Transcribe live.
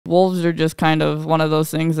wolves are just kind of one of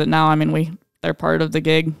those things that now, I mean, they're part of the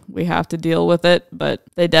gig. We have to deal with it, but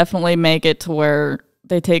they definitely make it to where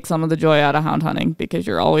they take some of the joy out of hound hunting, because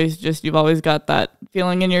you've always got that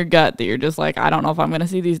feeling in your gut that you're just like, I don't know if I'm going to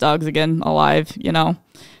see these dogs again alive, you know?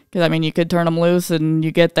 Because, I mean, you could turn them loose and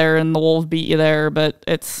you get there and the wolves beat you there, but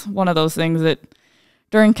it's one of those things that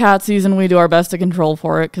during cat season, we do our best to control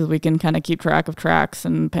for it because we can kind of keep track of tracks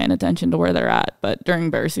and paying attention to where they're at. But during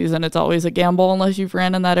bear season, it's always a gamble unless you've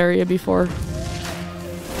ran in that area before.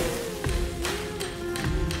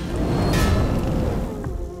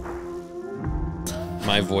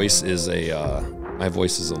 My voice is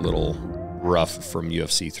a little rough from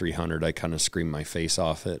UFC 300. I kind of screamed my face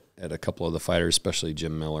off at a couple of the fighters, especially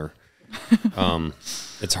Jim Miller.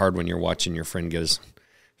 It's hard when you're watching your friend get his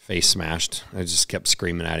face smashed. I just kept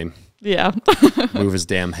screaming at him. Yeah. Move his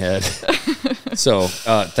damn head. So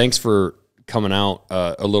thanks for coming out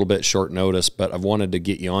a little bit short notice, but I've wanted to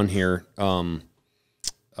get you on here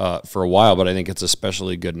for a while, but I think it's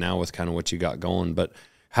especially good now with kind of what you got going. But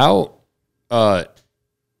how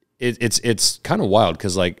it's kind of wild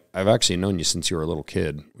because, like, I've actually known you since you were a little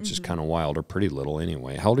kid, which is kind of wild, or pretty little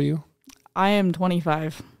anyway. How old are you? I am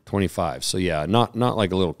 25. 25. So, yeah, not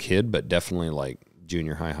like a little kid, but definitely like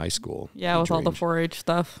junior high school. Yeah, with all the 4-H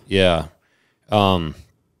stuff. Yeah.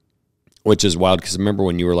 Which is wild because remember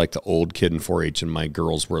when you were like the old kid in 4-H and my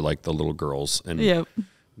girls were like the little girls, and yep.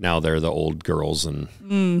 Now they're the old girls. And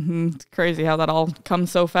it's crazy how that all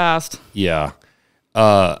comes so fast. Yeah.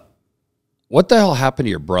 What the hell happened to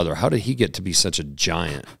your brother? How did he get to be such a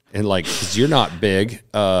giant? And like, 'cause you're not big,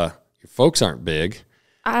 your folks aren't big.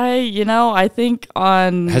 I think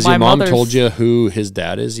on Has your mom told you who his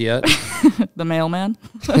dad is yet? The mailman.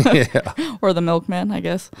 Yeah. Or the milkman, I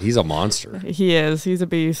guess. He's a monster. He is. He's a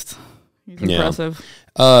beast. He's impressive.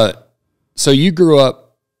 So you grew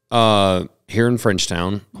up here in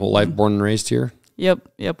Frenchtown, whole life born and raised here? Yep.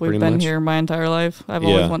 We've been here my entire life. I've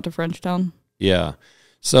always went to Frenchtown. Yeah.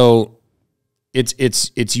 So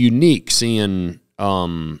it's unique seeing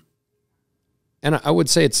and I would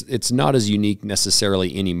say it's not as unique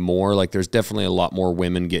necessarily anymore. Like there's definitely a lot more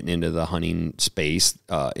women getting into the hunting space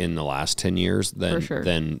in the last 10 years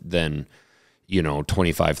than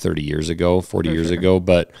 25, 30 years ago, 40 years ago.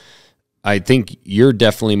 But I think you're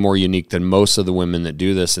definitely more unique than most of the women that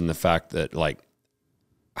do this in the fact that like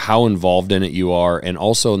how involved in it you are, and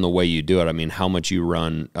also in the way you do it. I mean, how much you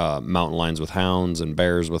run mountain lions with hounds and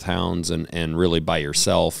bears with hounds and really by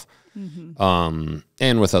yourself and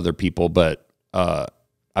with other people. But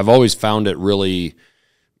I've always found it really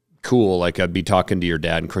cool. Like I'd be talking to your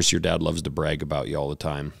dad, and of course your dad loves to brag about you all the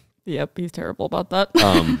time. Yep, he's terrible about that.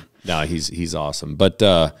 No, he's awesome. But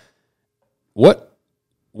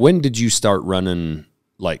when did you start running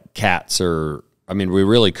like cats? Or I mean, we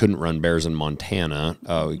really couldn't run bears in Montana.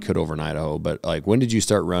 We could over in Idaho, but like when did you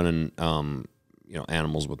start running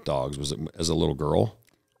animals with dogs? Was it as a little girl?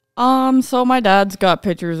 So my dad's got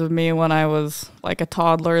pictures of me when I was like a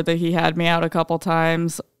toddler that he had me out a couple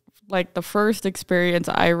times. Like the first experience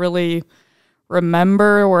I really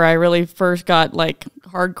remember where I really first got like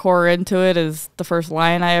hardcore into it is the first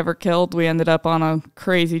lion I ever killed. We ended up on a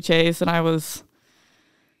crazy chase and I was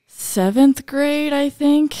 7th grade, I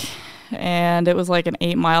think. And it was like an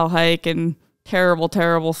 8-mile hike and terrible,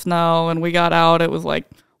 terrible snow. And we got out, it was like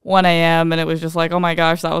 1 a.m. and it was just like, oh my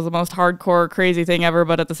gosh, that was the most hardcore, crazy thing ever.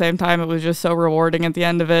 But at the same time, it was just so rewarding at the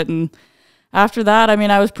end of it. And after that, I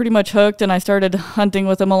mean, I was pretty much hooked and I started hunting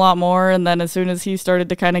with him a lot more. And then as soon as he started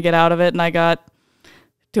to kind of get out of it and I got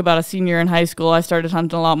to about a senior in high school, I started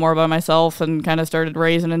hunting a lot more by myself and kind of started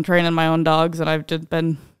raising and training my own dogs. And I've just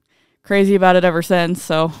been crazy about it ever since.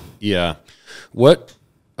 So yeah. What's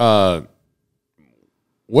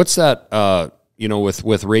that,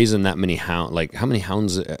 with raising that many hounds, like how many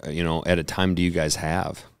hounds, at a time do you guys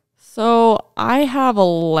have? So I have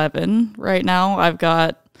 11 right now. I've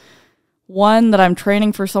got one that I'm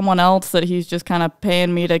training for someone else that he's just kind of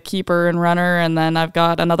paying me to keep her and run her. And then I've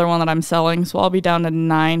got another one that I'm selling. So I'll be down to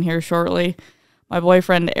 9 here shortly. My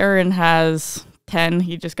boyfriend, Aaron, has 10.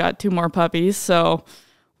 He just got 2 more puppies. So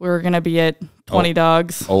we're going to be at 20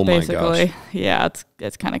 dogs, basically. My gosh. Yeah,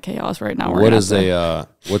 it's kind of chaos right now. What's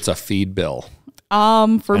a feed bill?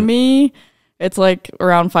 For me, it's like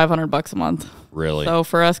around $500 a month. Really? So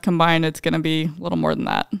for us combined, it's going to be a little more than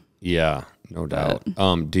that. Yeah, no doubt.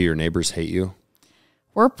 Do your neighbors hate you?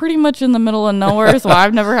 We're pretty much in the middle of nowhere, so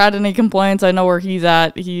I've never had any complaints. I know where he's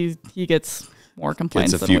at. He gets more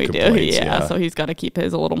complaints than we do. Yeah, so he's got to keep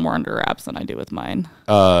his a little more under wraps than I do with mine.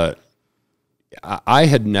 I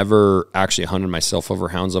had never actually hunted myself over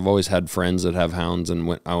hounds. I've always had friends that have hounds, and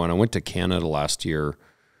when I went to Canada last year,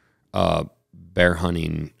 bear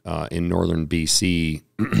hunting in northern BC.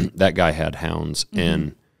 That guy had hounds,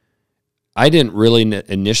 and I didn't really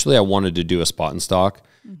initially. I wanted to do a spot and stalk,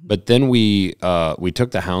 but then we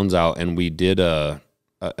took the hounds out and we did a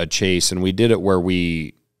chase, and we did it where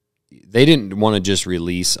they didn't want to just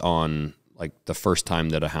release on like the first time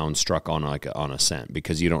that a hound struck on on a scent,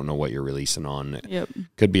 because you don't know what you're releasing on. It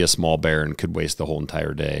could be a small bear and could waste the whole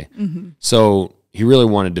entire day. So he really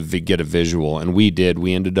wanted to get a visual, and we did.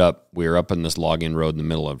 We were up in this logging road in the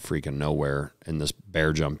middle of freaking nowhere, and this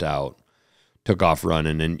bear jumped out, took off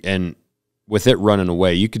running, and with it running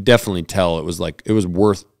away, you could definitely tell it was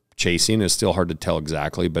worth chasing. It's still hard to tell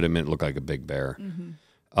exactly, but it looked like a big bear.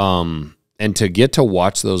 And to get to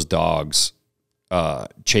watch those dogs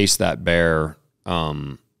chase that bear,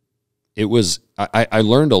 it was, I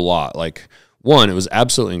learned a lot. Like, one, it was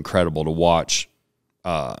absolutely incredible to watch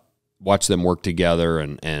them work together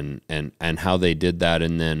and how they did that.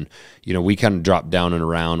 And then, we kind of dropped down and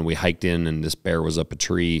around, we hiked in, and this bear was up a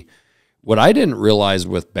tree. What I didn't realize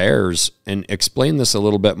with bears, and explain this a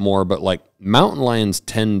little bit more, but like mountain lions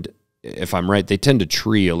tend, if I'm right, they tend to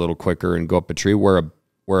tree a little quicker and go up a tree, where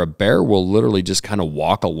a bear will literally just kind of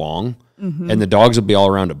walk along, and the dogs will be all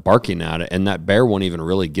around it barking at it, and that bear won't even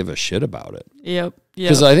really give a shit about it. Yep.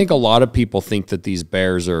 Because I think a lot of people think that these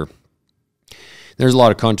bears are, there's a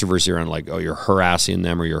lot of controversy around like, oh, you're harassing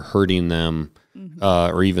them or you're hurting them,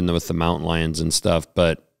 or even with the mountain lions and stuff.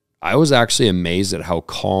 But I was actually amazed at how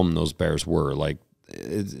calm those bears were. Like,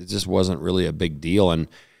 it just wasn't really a big deal. And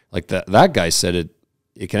like that guy said,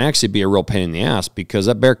 it can actually be a real pain in the ass, because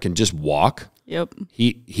that bear can just walk. Yep.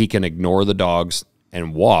 He can ignore the dogs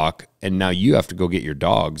and walk, and now you have to go get your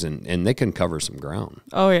dogs, and they can cover some ground.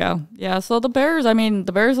 Oh, yeah. Yeah, so the bears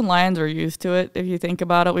and lions are used to it. If you think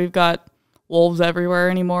about it, we've got wolves everywhere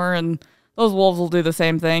anymore, and those wolves will do the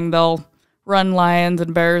same thing. They'll run lions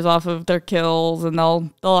and bears off of their kills, and they'll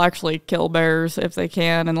actually kill bears if they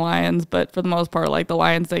can, and lions, but for the most part, like the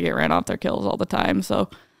lions, they get ran off their kills all the time, so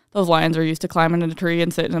those lions are used to climbing in a tree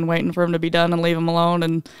and sitting and waiting for them to be done and leave them alone,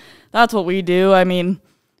 and that's what we do. I mean,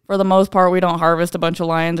 for the most part, we don't harvest a bunch of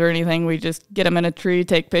lions or anything. We just get them in a tree,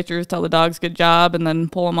 take pictures, tell the dogs good job, and then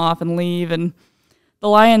pull them off and leave. And the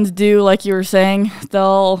lions do, like you were saying,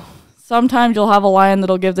 sometimes you'll have a lion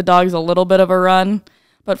that'll give the dogs a little bit of a run,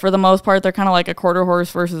 but for the most part, they're kind of like a quarter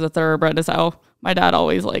horse versus a thoroughbred, is how my dad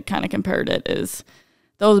always like kind of compared it. Is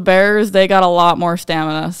those bears, they got a lot more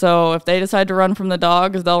stamina. So if they decide to run from the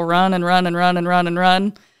dogs, they'll run and run and run and run and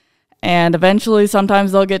run. And eventually,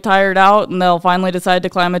 sometimes they'll get tired out and they'll finally decide to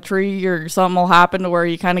climb a tree, or something will happen to where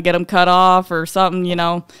you kind of get them cut off or something,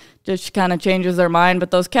 just kind of changes their mind.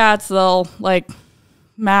 But those cats, they'll like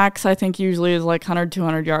max, I think usually is like 100,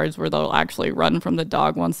 200 yards where they'll actually run from the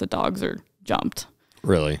dog once the dogs are jumped.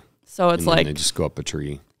 Really? So it's like they just go up a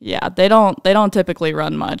tree. Yeah, they don't typically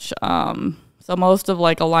run much. So most of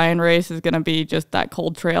like a lion race is going to be just that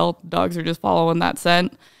cold trail. Dogs are just following that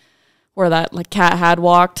scent where that like cat had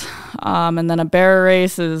walked. And then a bear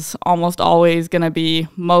race is almost always going to be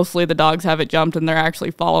mostly the dogs have it jumped and they're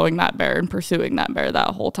actually following that bear and pursuing that bear that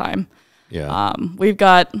whole time. Yeah. We've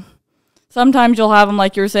got, sometimes you'll have them,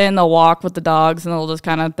 like you're saying, they'll walk with the dogs and they'll just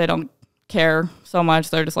they don't care so much.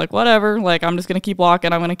 They're just like, whatever, like I'm just going to keep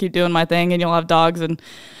walking. I'm going to keep doing my thing. And you'll have dogs. And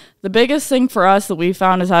the biggest thing for us that we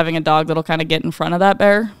found is having a dog that'll kind of get in front of that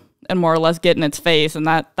bear and more or less get in its face. And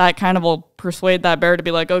that kind of will persuade that bear to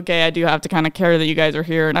be like, okay, I do have to kind of care that you guys are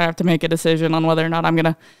here and I have to make a decision on whether or not I'm going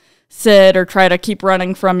to sit or try to keep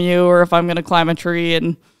running from you or if I'm going to climb a tree.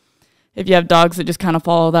 And if you have dogs that just kind of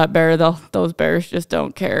follow that bear, those bears just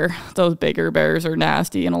don't care. Those bigger bears are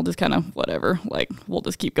nasty and will just kind of whatever, like we'll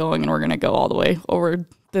just keep going and we're going to go all the way over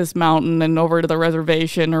this mountain and over to the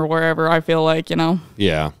reservation or wherever I feel like,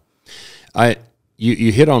 Yeah.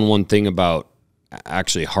 You hit on one thing about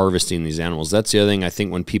actually harvesting these animals. That's the other thing I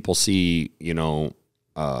think when people see, a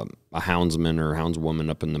houndsman or houndswoman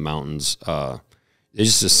up in the mountains, they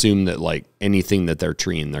just assume that like anything that they're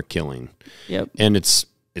treeing, they're killing. Yep. And it's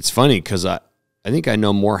funny because I think I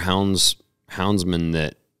know more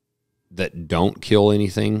houndsmen that don't kill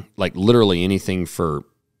anything, like literally anything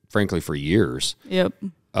frankly for years. Yep.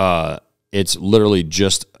 It's literally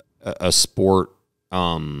just a sport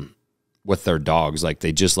with their dogs. Like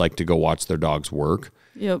they just like to go watch their dogs work.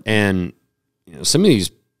 Yep. And some of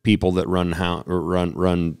these people that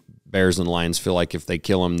run bears and lions feel like if they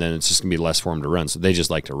kill them, then it's just gonna be less for them to run. So they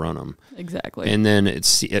just like to run them. Exactly. And then it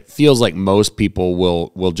feels like most people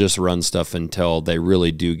will just run stuff until they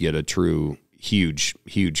really do get a true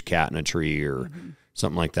huge cat in a tree or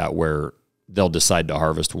something like that, where they'll decide to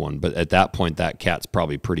harvest one. But at that point, that cat's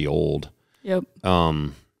probably pretty old. Yep.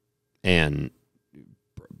 And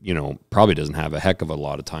you know, probably doesn't have a heck of a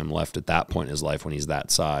lot of time left at that point in his life when he's that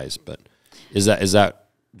size. But is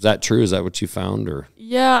that true? Is that what you found? Or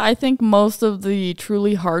yeah, I think most of the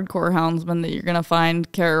truly hardcore houndsmen that you're gonna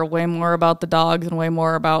find care way more about the dogs and way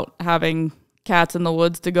more about having cats in the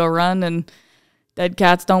woods to go run, and dead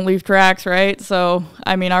cats don't leave tracks, right? So,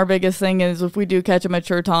 I mean, our biggest thing is if we do catch a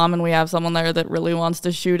mature tom and we have someone there that really wants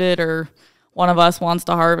to shoot it, or one of us wants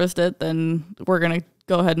to harvest it, then we're going to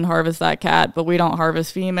go ahead and harvest that cat. But we don't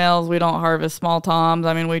harvest females. We don't harvest small toms.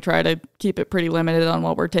 I mean, we try to keep it pretty limited on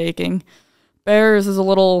what we're taking. Bears is a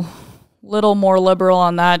little more liberal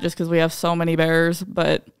on that just because we have so many bears.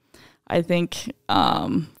 But I think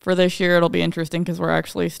for this year, it'll be interesting because we're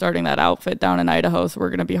actually starting that outfit down in Idaho. So we're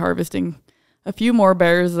going to be harvesting a few more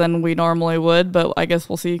bears than we normally would, but I guess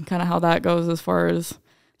we'll see kind of how that goes as far as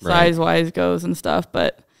size-wise goes and stuff.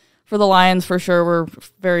 But for the lions, for sure, we're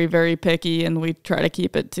very, very picky, and we try to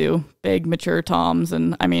keep it to big, mature toms.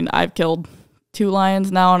 And, I mean, I've killed 2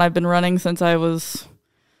 lions now, and I've been running since I was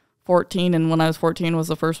 14, and when I was 14 was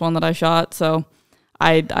the first one that I shot. So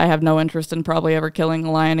I have no interest in probably ever killing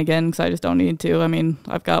a lion again because I just don't need to. I mean,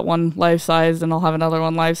 I've got one life-sized, and I'll have another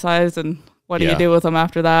one life-sized, and what do you do with them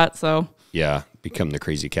after that? So yeah, become the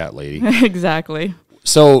crazy cat lady. Exactly.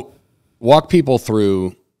 So walk people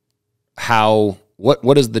through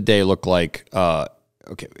what does the day look like?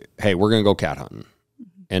 Okay, hey, we're going to go cat hunting.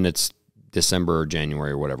 And it's December or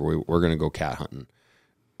January or whatever. We're going to go cat hunting.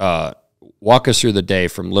 Walk us through the day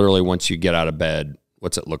from literally once you get out of bed.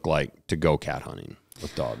 What's it look like to go cat hunting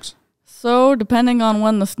with dogs? So depending on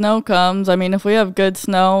when the snow comes, I mean, if we have good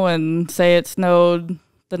snow and say it snowed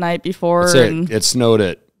the night before. It snowed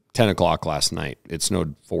at 10 o'clock last night. It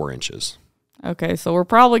snowed 4 inches. Okay, so we're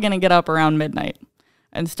probably going to get up around midnight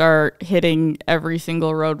and start hitting every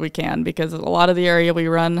single road we can because a lot of the area we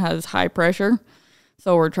run has high pressure.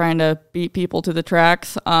 So we're trying to beat people to the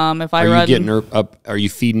tracks. Are you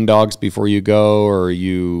feeding dogs before you go, or are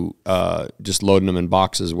you just loading them in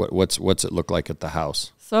boxes? What's it look like at the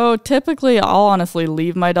house? So typically I'll honestly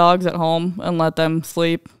leave my dogs at home and let them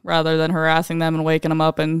sleep rather than harassing them and waking them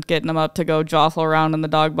up and getting them up to go jostle around in the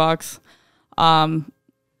dog box.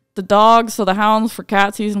 The dogs, so the hounds for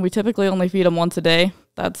cat season, we typically only feed them once a day.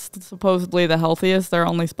 That's supposedly the healthiest. They're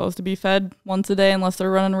only supposed to be fed once a day unless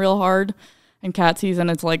they're running real hard. In cat season,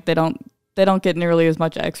 it's like they don't get nearly as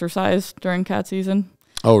much exercise during cat season.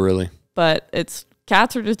 Oh, really? But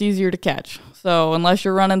cats are just easier to catch. So unless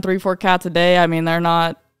you're running 3-4 cats a day, I mean, they're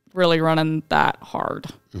not really running that hard.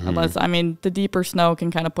 Mm-hmm. Unless, I mean, the deeper snow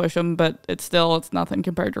can kind of push them, but it's nothing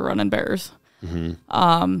compared to running bears.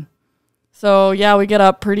 Mm-hmm. So yeah, we get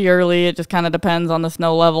up pretty early. It just kind of depends on the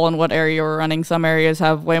snow level and what area we're running. Some areas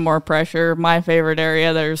have way more pressure. My favorite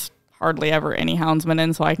area, there's hardly ever any houndsmen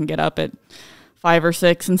in, so I can get up at 5 or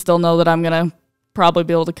 6 and still know that I'm going to probably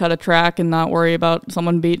be able to cut a track and not worry about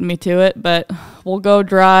someone beating me to it. But we'll go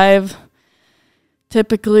drive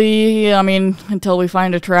typically, I mean, until we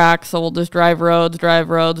find a track. So we'll just drive roads,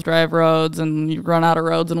 and you run out of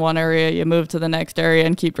roads in one area, you move to the next area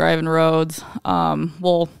and keep driving roads.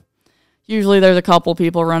 Usually there's a couple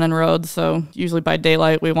people running roads, so usually by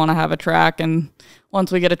daylight we want to have a track, and once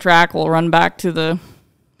we get a track, we'll run back to the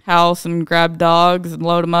house and grab dogs and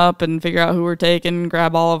load them up and figure out who we're taking,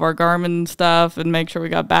 grab all of our Garmin stuff and make sure we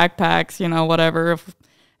got backpacks, whatever. If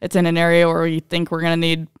it's in an area where we think we're going to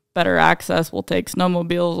need better access, we'll take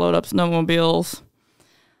snowmobiles, load up snowmobiles,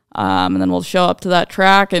 and then we'll show up to that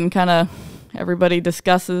track and kind of everybody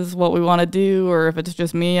discusses what we want to do. Or if it's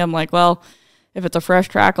just me, I'm like, well, if it's a fresh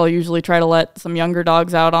track, I'll usually try to let some younger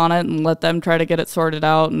dogs out on it and let them try to get it sorted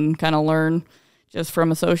out and kind of learn just from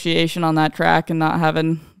association on that track and not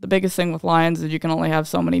having – the biggest thing with lions is you can only have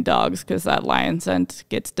so many dogs because that lion scent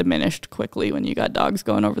gets diminished quickly when you got dogs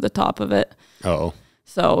going over the top of it. Oh.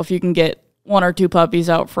 So if you can get 1 or 2 puppies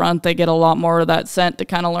out front, they get a lot more of that scent to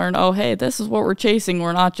kind of learn, oh, hey, this is what we're chasing.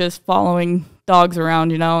 We're not just following dogs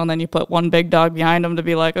around, and then you put one big dog behind them to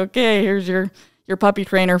be like, okay, here's your puppy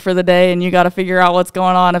trainer for the day, and you got to figure out what's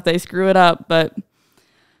going on if they screw it up. But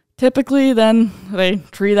typically then they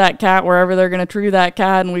tree that cat wherever they're going to tree that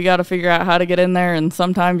cat, and we got to figure out how to get in there. And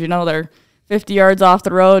sometimes, they're 50 yards off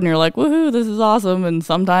the road and you're like, woohoo, this is awesome. And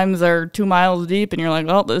sometimes they're 2 miles deep and you're like,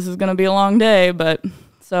 well, this is going to be a long day. But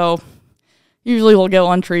so usually we'll get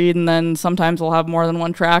one treed, and then sometimes we'll have more than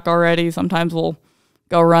one track already. Sometimes we'll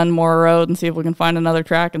go run more road and see if we can find another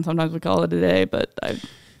track, and sometimes we call it a day. But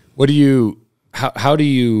how do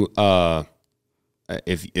you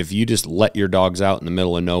if you just let your dogs out in the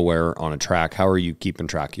middle of nowhere on a track, how are you keeping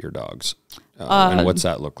track of your dogs? And what's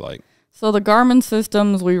that look like? So the Garmin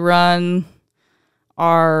systems we run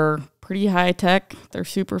are pretty high tech. They're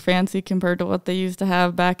super fancy compared to what they used to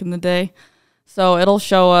have back in the day. So it'll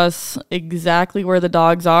show us exactly where the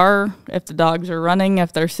dogs are, if the dogs are running,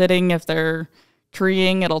 if they're sitting, if they're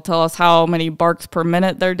treeing. It'll tell us how many barks per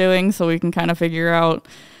minute they're doing, so we can kind of figure out,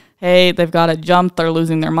 hey, they've got to jump, they're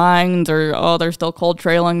losing their minds, or, oh, they're still cold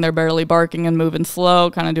trailing, they're barely barking and moving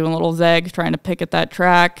slow, kind of doing little zags, trying to pick at that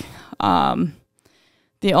track.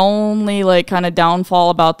 The only, like, kind of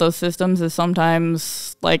downfall about those systems is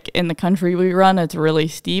sometimes, like, in the country we run, it's really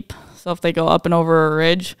steep. So if they go up and over a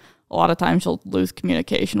ridge, a lot of times you'll lose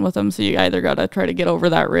communication with them. So you either got to try to get over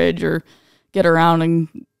that ridge or get around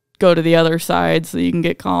and go to the other side so you can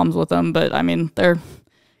get comms with them. But, I mean, they're,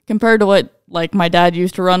 compared to what, like, my dad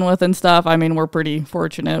used to run with and stuff, I mean, we're pretty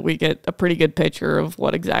fortunate. We get a pretty good picture of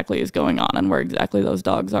what exactly is going on and where exactly those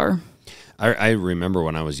dogs are. I remember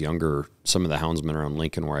when I was younger, some of the houndsmen around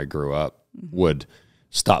Lincoln where I grew up would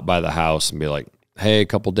stop by the house and be like, hey, a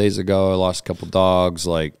couple days ago I lost a couple dogs,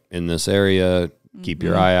 like, in this area. Keep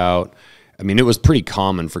your eye out. I mean, it was pretty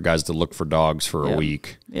common for guys to look for dogs for a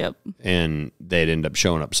week. Yep. And they'd end up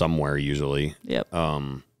showing up somewhere usually. Yep.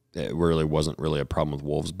 It really wasn't really a problem with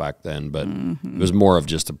wolves back then, but it was more of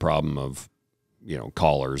just a problem of, you know,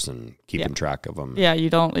 collars and keeping track of them. Yeah, if you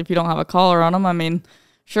don't have a collar on them, I mean,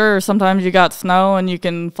 sure, sometimes you got snow and you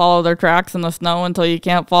can follow their tracks in the snow until you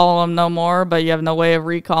can't follow them no more, but you have no way of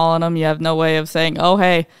recalling them. You have no way of saying, oh,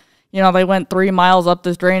 hey, you know, they went 3 miles up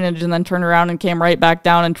this drainage and then turned around and came right back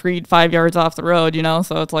down and treed 5 yards off the road, you know?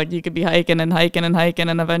 So it's like you could be hiking and hiking and hiking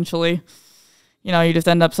and eventually, you know, you just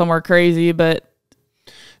end up somewhere crazy. But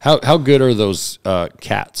how good are those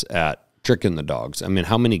cats at tricking the dogs? I mean,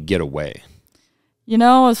 how many get away? You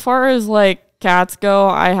know, as far as like cats go,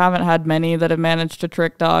 I haven't had many that have managed to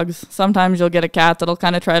trick dogs. Sometimes you'll get a cat that'll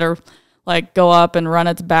kind of try to like go up and run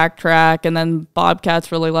its back track, and then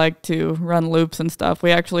bobcats really like to run loops and stuff.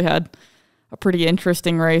 We actually had a pretty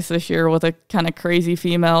interesting race this year with a kind of crazy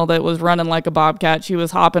female that was running like a bobcat. She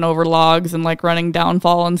was hopping over logs and like running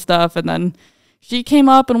downfall and stuff, and then she came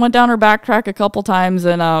up and went down her back track a couple times,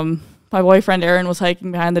 and my boyfriend Aaron was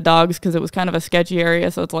hiking behind the dogs because it was kind of a sketchy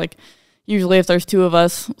area, so it's like usually if there's two of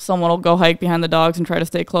us, someone will go hike behind the dogs and try to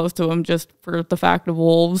stay close to them just for the fact of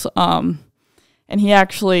wolves. And he had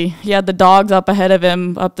the dogs up ahead of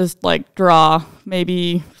him up this like draw,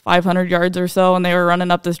 maybe 500 yards or so, and they were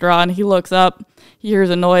running up this draw, and he looks up, he hears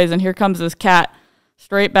a noise, and here comes this cat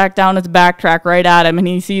straight back down its back track right at him, and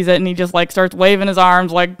he sees it, and he just like starts waving his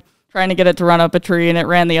arms like trying to get it to run up a tree, and it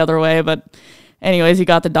ran the other way. But anyways, he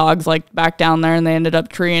got the dogs like back down there, and they ended up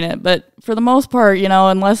treeing it. But for the most part, you know,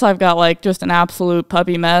 unless I've got like just an absolute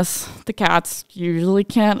puppy mess, the cats usually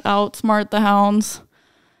can't outsmart the hounds.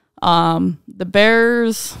 The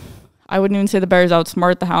bears, I wouldn't even say the bears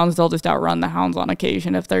outsmart the hounds. They'll just outrun the hounds on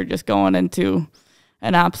occasion if they're just going into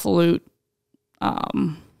an absolute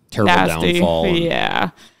terrible nasty downfall.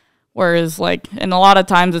 Yeah. Whereas like, and a lot of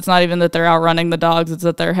times it's not even that they're outrunning the dogs, it's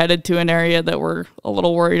that they're headed to an area that we're a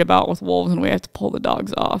little worried about with wolves, and we have to pull the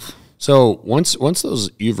dogs off. So once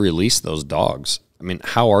you've released those dogs, I mean,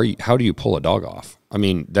 how do you pull a dog off? I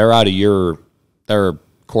mean, they're a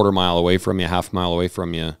quarter mile away from you, half mile away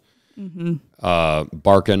from you.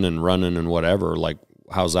 Barking and running and whatever. Like,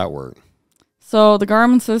 how's that work? So the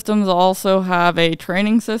Garmin systems also have a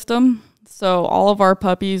training system. So all of our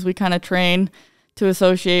puppies, we kind of train to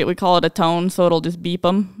associate, we call it a tone, so it'll just beep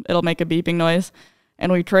them. It'll make a beeping noise.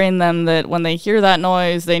 And we train them that when they hear that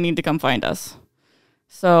noise, they need to come find us.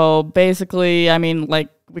 So basically, I mean, like,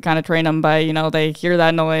 we kind of train them by, you know, they hear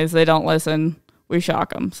that noise, they don't listen, we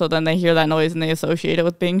shock them. So then they hear that noise and they associate it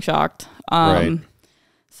with being shocked. Right.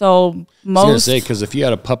 So most, I was going to say, because if you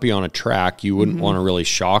had a puppy on a track, you wouldn't want to really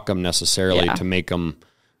shock them necessarily to make them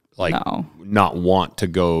like not want to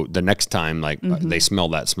go the next time. Like they smell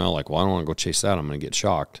that smell, like, well, I don't want to go chase that. I'm going to get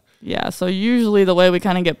shocked. Yeah. So usually the way we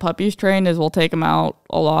kind of get puppies trained is we'll take them out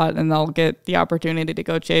a lot, and they'll get the opportunity to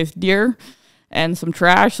go chase deer and some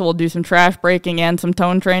trash. So we'll do some trash breaking and some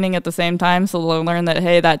tone training at the same time. So they'll learn that,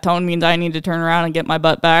 hey, that tone means I need to turn around and get my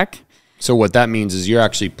butt back. So what that means is you're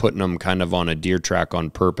actually putting them kind of on a deer track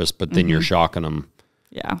on purpose, but then you're shocking them.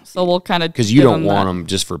 Yeah, so we'll kind of... Because you don't want them,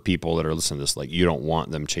 just for people that are listening to this, like, you don't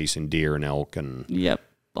want them chasing deer and elk and... Yep,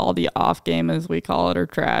 all the off game, as we call it, or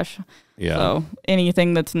trash. Yeah. So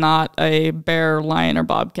anything that's not a bear, lion, or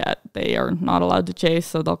bobcat, they are not allowed to chase,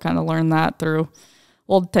 so they'll kind of learn that through...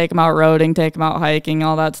 We'll take them out roading, take them out hiking,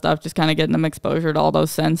 all that stuff, just kind of getting them exposure to all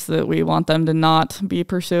those scents that we want them to not be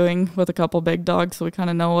pursuing with a couple big dogs, so we kind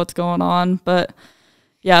of know what's going on. But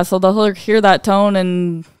yeah, so they'll hear that tone,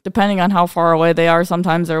 and depending on how far away they are,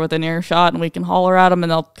 sometimes they're within earshot and we can holler at them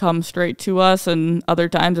and they'll come straight to us, and other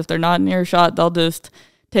times if they're not in earshot, they'll just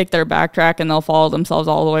take their backtrack and they'll follow themselves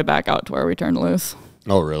all the way back out to where we turn loose.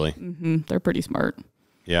 Oh, really? Mm-hmm. They're pretty smart.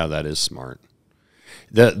 Yeah, that is smart.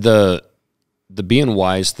 The being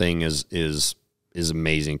wise thing is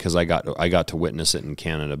amazing because I got to witness it in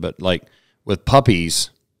Canada. But like with puppies,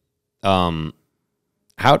 how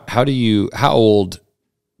old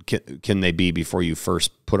can they be before you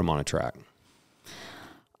first put them on a track?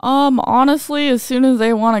 Honestly, as soon as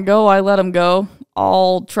they want to go, I let them go.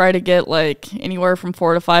 I'll try to get like anywhere from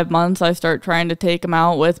 4 to 5 months. I start trying to take them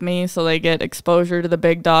out with me so they get exposure to the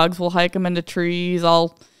big dogs. We'll hike them into trees.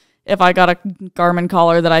 If I got a Garmin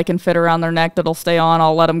collar that I can fit around their neck that'll stay on,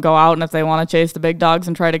 I'll let them go out. And if they want to chase the big dogs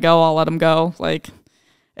and try to go, I'll let them go. Like,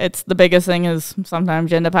 it's the biggest thing is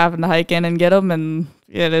sometimes you end up having to hike in and get them, and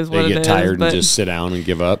it is what it is. They get tired and just sit down and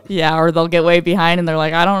give up? Yeah, or they'll get way behind and they're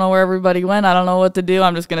like, I don't know where everybody went. I don't know what to do.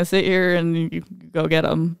 I'm just going to sit here, and you go get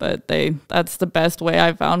them. But that's the best way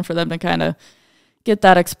I've found for them to kind of get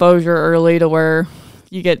that exposure early to where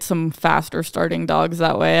you get some faster starting dogs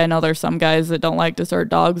that way. I know there's some guys that don't like to start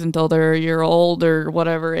dogs until they're a year old or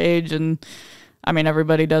whatever age, and I mean,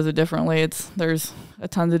 everybody does it differently. There's a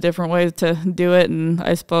tons of different ways to do it, and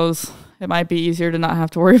I suppose it might be easier to not have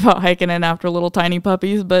to worry about hiking in after little tiny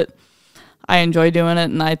puppies, but I enjoy doing it,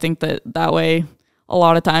 and I think that way a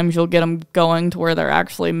lot of times you'll get them going to where they're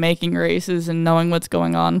actually making races and knowing what's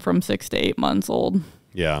going on from 6 to 8 months old.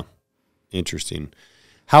 Yeah, interesting.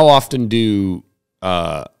 How often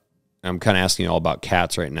I'm kind of asking you all about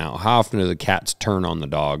cats right now. How often do the cats turn on the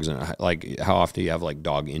dogs, and like how often do you have like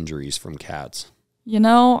dog injuries from cats? You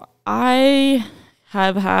know, I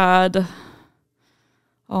have had,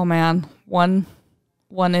 one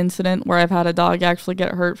incident where I've had a dog actually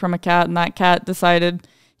get hurt from a cat, and that cat decided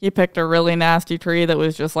he picked a really nasty tree that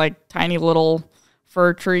was just like tiny little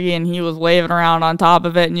fir tree, and he was waving around on top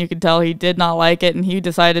of it, and you could tell he did not like it, and he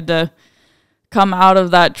decided to come out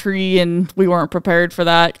of that tree, and we weren't prepared for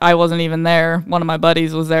that. I wasn't even there. One of my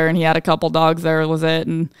buddies was there, and he had a couple dogs there, was it,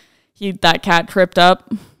 and that cat tripped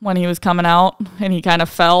up when he was coming out, and he kind of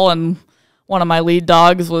fell, and one of my lead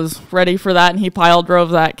dogs was ready for that, and he pile drove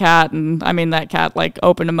that cat, and I mean, that cat like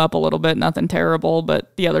opened him up a little bit, nothing terrible,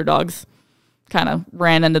 but the other dogs kind of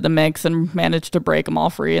ran into the mix and managed to break them all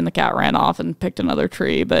free, and the cat ran off and picked another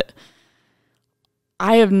tree. But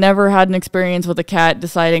I have never had an experience with a cat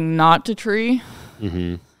deciding not to tree.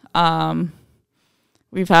 Mm-hmm.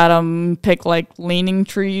 We've had them pick like leaning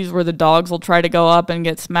trees where the dogs will try to go up and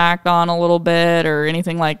get smacked on a little bit or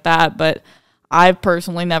anything like that. But I've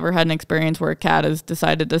personally never had an experience where a cat has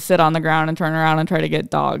decided to sit on the ground and turn around and try to get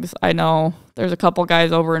dogs. I know there's a couple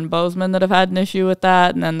guys over in Bozeman that have had an issue with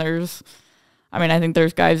that. And then I think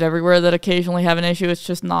there's guys everywhere that occasionally have an issue. It's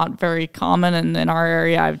just not very common. And in our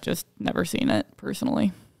area, I've just never seen it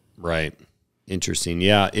personally. Right. Interesting.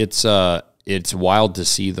 Yeah. It's wild to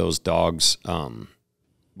see those dogs,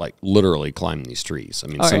 like literally climb these trees. I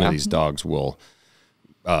mean, some of these dogs will,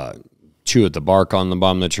 chew at the bark on the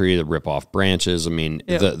bottom of the tree, that rip off branches. I mean,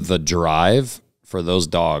 the drive for those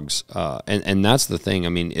dogs, and that's the thing. I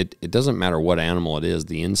mean, it doesn't matter what animal it is,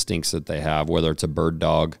 the instincts that they have, whether it's a bird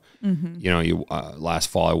dog. Mm-hmm. You know, last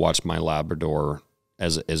fall I watched my Labrador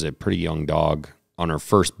as a pretty young dog on her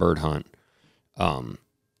first bird hunt,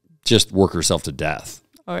 just work herself to death.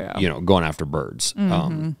 Oh yeah, you know, going after birds,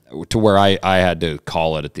 to where I had to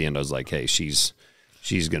call it at the end. I was like, hey, she's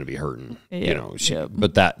going to be hurting, you know.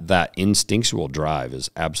 But that instinctual drive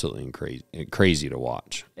is absolutely crazy to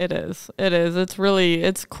watch. It is.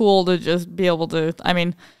 It's cool to just be able to. I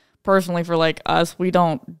mean, personally, for like us, we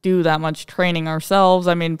don't do that much training ourselves.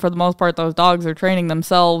 I mean, for the most part, those dogs are training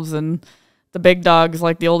themselves, and the big dogs,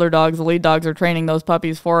 like the older dogs, the lead dogs, are training those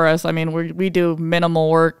puppies for us. I mean, we do minimal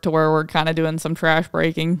work to where we're kind of doing some trash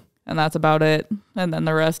breaking, and that's about it. And then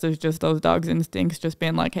the rest is just those dogs' instincts, just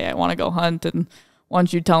being like, hey, I want to go hunt, and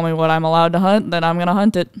once you tell me what I'm allowed to hunt, then I'm going to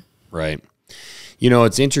hunt it. Right. You know,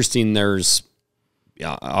 it's interesting. There's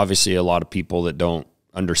obviously a lot of people that don't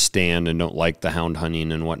understand and don't like the hound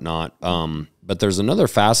hunting and whatnot. But there's another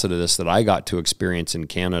facet of this that I got to experience in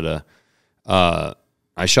Canada.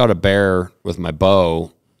 I shot a bear with my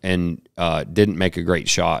bow and didn't make a great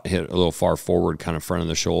shot, hit a little far forward, kind of front of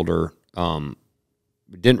the shoulder.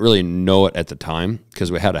 Didn't really know it at the time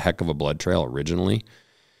because we had a heck of a blood trail originally.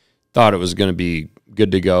 Thought it was going to be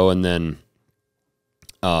good to go, and then,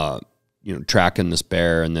 tracking this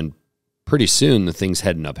bear, and then pretty soon the thing's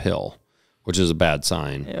heading uphill, which is a bad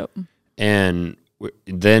sign. Yep. And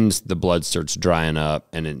then the blood starts drying up,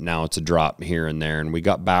 and now it's a drop here and there. And we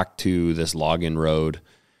got back to this login road,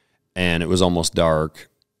 and it was almost dark,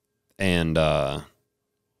 and the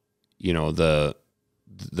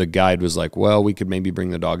the guide was like, well, we could maybe bring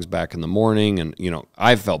the dogs back in the morning. And,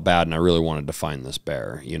 I felt bad and I really wanted to find this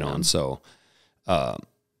bear, and so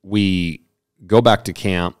we go back to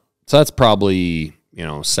camp. So that's probably,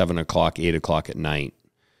 7 o'clock, 8 o'clock at night,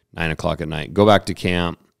 9 o'clock at night. Go back to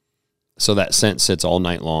camp. So that scent sits all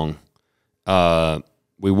night long.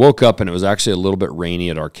 We woke up and it was actually a little bit rainy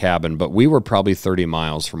at our cabin, but we were probably 30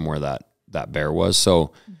 miles from where that bear was.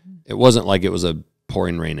 So it wasn't like it was a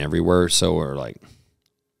pouring rain everywhere. So we're like,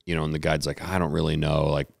 and the guide's like, I don't really know,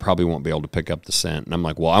 like probably won't be able to pick up the scent. And I'm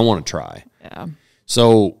like, well, I want to try. Yeah.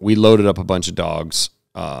 So we loaded up a bunch of dogs.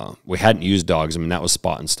 We hadn't used dogs. I mean, that was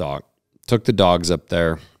spot and stock. Took the dogs up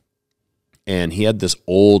there, and he had this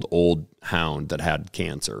old hound that had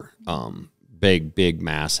cancer. Big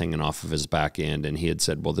mass hanging off of his back end. And he had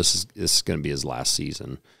said, well, this is going to be his last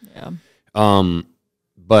season. Yeah.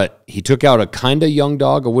 But he took out a kind of young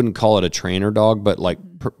dog. I wouldn't call it a trainer dog, but like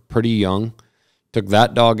pretty young. Took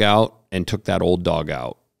that dog out and took that old dog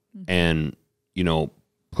out and,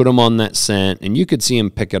 put him on that scent, and you could see him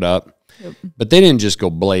pick it up, but they didn't just go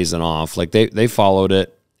blazing off. Like they followed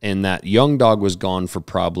it, and that young dog was gone for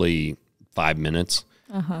probably 5 minutes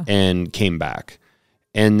and came back.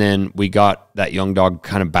 And then we got that young dog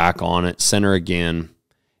kind of back on it, center again.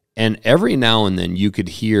 And every now and then you could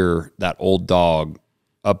hear that old dog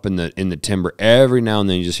up in the timber. Every now and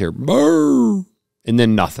then you just hear, "Brr," and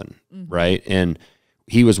then nothing, right? And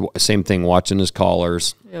he was same thing, watching his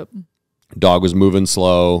collars. Yep. Dog was moving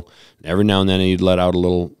slow. Every now and then he'd let out a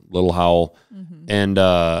little howl and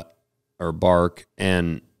or bark.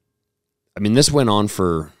 And I mean, this went on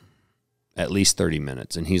for at least 30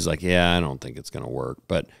 minutes. And he's like, yeah, I don't think it's going to work.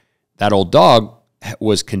 But that old dog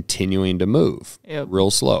was continuing to move real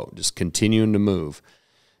slow, just continuing to move.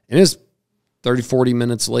 And it's 30, 40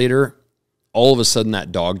 minutes later, all of a sudden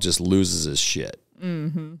that dog just loses his shit.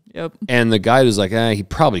 Yep. And the guy was like, he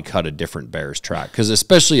probably cut a different bear's track. Because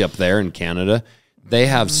especially up there in Canada, they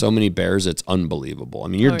have so many bears, it's unbelievable. I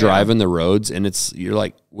mean, you're driving the roads, and you're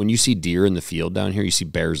like, when you see deer in the field down here, you see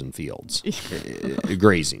bears in fields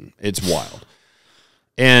grazing. It's wild.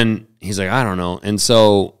 And he's like, I don't know. And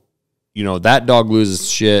so, that dog loses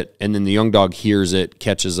shit, and then the young dog hears it,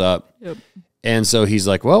 catches up. Yep. And so he's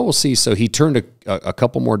like, well, we'll see. So he turned a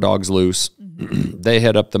couple more dogs loose. They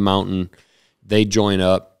head up the mountain. They join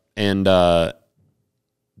up, and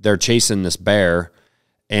they're chasing this bear,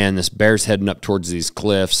 and this bear's heading up towards these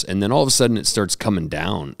cliffs, and then all of a sudden it starts coming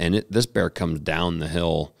down, and this bear comes down the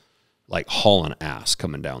hill like hauling ass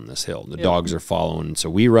coming down this hill. The dogs are following, so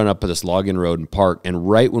we run up this logging road and park, and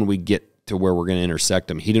right when we get to where we're going to intersect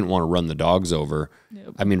him, he didn't want to run the dogs over.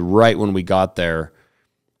 Yep. I mean, right when we got there,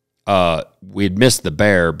 we had missed the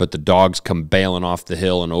bear, but the dogs come bailing off the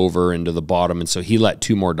hill and over into the bottom. And so he let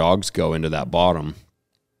 2 more dogs go into that bottom,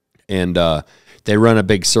 and they run a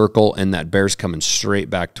big circle, and that bear's coming straight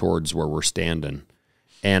back towards where we're standing.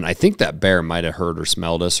 And I think that bear might have heard or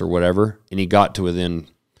smelled us or whatever. And he got to within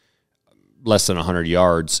less than 100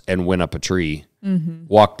 yards and went up a tree,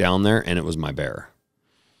 walked down there, and it was my bear.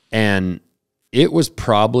 And it was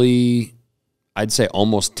probably, I'd say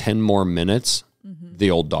almost 10 more minutes. The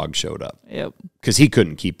old dog showed up. Yep. Because he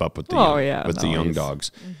couldn't keep up with the young dogs.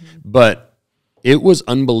 But it was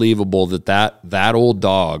unbelievable that old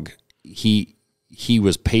dog, he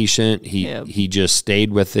was patient. He just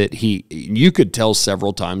stayed with it. You could tell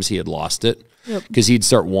several times he had lost it because he'd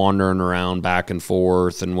start wandering around back and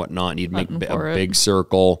forth and whatnot. And he'd make a big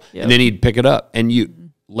circle and then he'd pick it up.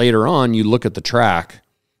 And later on, you look at the track,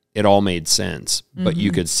 it all made sense. But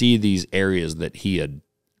you could see these areas that he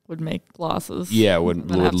would make losses. Yeah,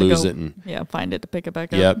 would lose it and find it to pick it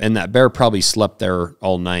back up. Yeah, and that bear probably slept there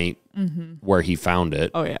all night where he found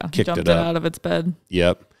it. Oh yeah, kicked jumped it up out of its bed.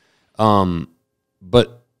 Yep.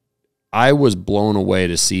 But I was blown away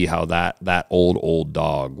to see how that old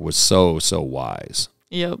dog was so wise.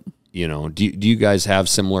 Yep. Do you guys have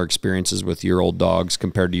similar experiences with your old dogs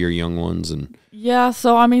compared to your young ones? And yeah,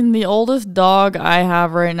 so I mean, the oldest dog I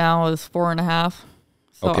have right now is 4.5.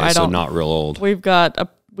 So so not real old.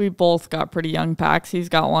 We both got pretty young packs. He's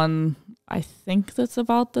got one, I think, that's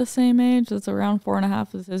about the same age. That's around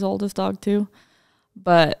 4.5 as his oldest dog too.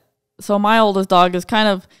 But so my oldest dog is kind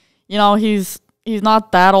of, he's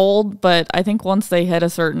not that old, but I think once they hit a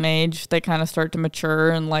certain age, they kind of start to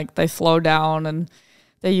mature and like they slow down and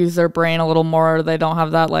they use their brain a little more. They don't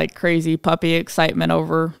have that like crazy puppy excitement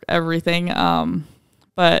over everything.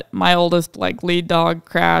 But my oldest like lead dog,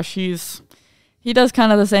 Crash, he does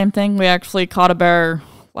kind of the same thing. We actually caught a bear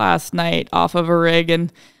last night off of a rig, and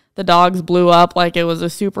the dogs blew up like it was a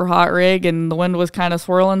super hot rig, and the wind was kind of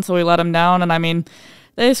swirling, so we let him down. And I mean,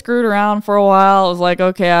 they screwed around for a while. It was like,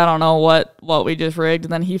 okay, I don't know what we just rigged.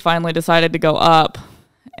 And then he finally decided to go up,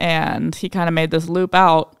 and he kind of made this loop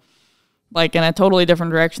out, like in a totally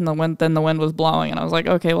different direction than the wind was blowing. And I was like,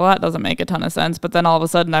 okay, well, that doesn't make a ton of sense. But then all of a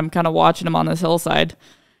sudden I'm kind of watching him on this hillside,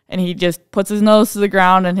 and he just puts his nose to the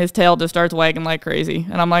ground and his tail just starts wagging like crazy.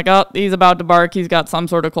 And I'm like, oh, he's about to bark. He's got some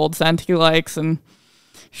sort of cold scent he likes. And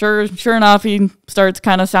sure enough, he starts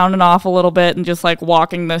kind of sounding off a little bit and just like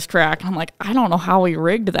walking this track. And I'm like, I don't know how we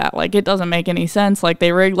rigged that. Like, it doesn't make any sense. Like,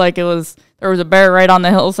 they rigged like there was a bear right on the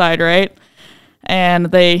hillside, right?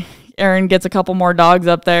 And Aaron gets a couple more dogs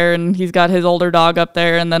up there, and he's got his older dog up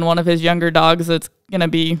there, and then one of his younger dogs that's going to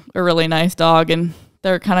be a really nice dog. And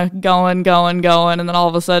they're kind of going. And then all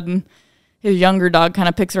of a sudden, his younger dog kind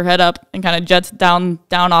of picks her head up and kind of jets down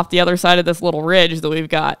off the other side of this little ridge that we've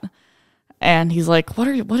got. And he's like, what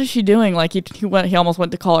is she doing? Like, he almost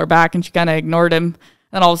went to call her back, and she kind of ignored him.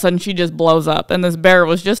 And all of a sudden, she just blows up. And this bear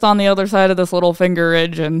was just on the other side of this little finger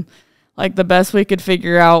ridge. And like, the best we could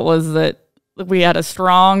figure out was that we had a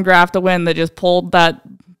strong draft of wind that just pulled that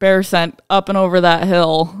bear scent up and over that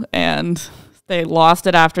hill, and they lost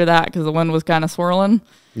it after that because the wind was kind of swirling.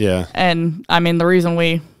 Yeah. And I mean,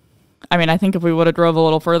 I think if we would have drove a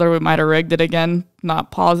little further, we might have rigged it again.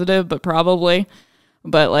 Not positive, but probably.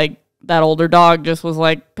 But like, that older dog just was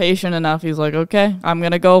like patient enough. He's like, okay, I'm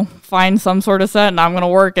going to go find some sort of scent, and I'm going to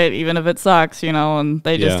work it even if it sucks, and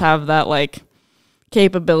they just have that like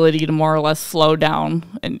capability to more or less slow down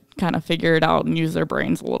and kind of figure it out and use their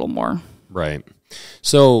brains a little more. Right.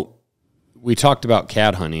 So we talked about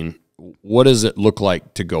cat hunting. What does it look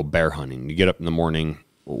like to go bear hunting? You get up in the morning.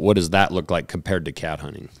 What does that look like compared to cat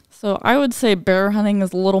hunting? So I would say bear hunting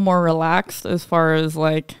is a little more relaxed as far as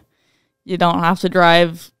like, you don't have to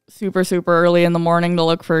drive super, super early in the morning to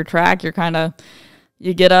look for a track.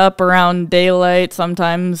 You get up around daylight.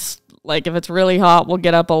 Sometimes, like if it's really hot, we'll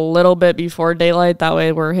get up a little bit before daylight. That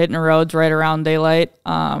way we're hitting roads right around daylight.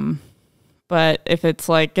 But if it's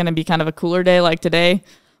like going to be kind of a cooler day like today,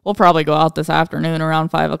 we'll probably go out this afternoon around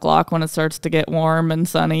 5 o'clock when it starts to get warm and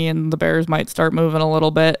sunny, and the bears might start moving a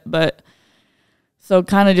little bit. But so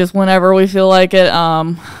kind of just whenever we feel like it,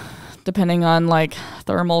 depending on like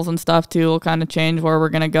thermals and stuff too, we'll kind of change where we're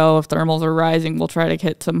going to go. If thermals are rising, we'll try to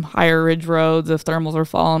hit some higher ridge roads. If thermals are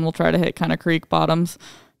falling, we'll try to hit kind of creek bottoms,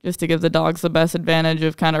 just to give the dogs the best advantage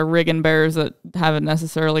of kind of rigging bears that haven't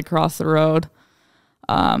necessarily crossed the road.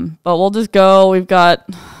 But we'll just go. We've got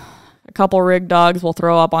a couple rig dogs we'll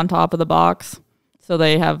throw up on top of the box, so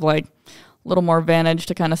they have like a little more advantage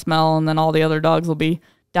to kind of smell, and then all the other dogs will be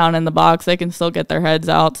down in the box. They can still get their heads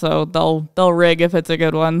out, so they'll rig if it's a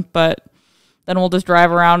good one. But then we'll just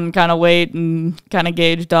drive around and kind of wait and kind of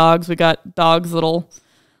gauge dogs. We got dogs that'll,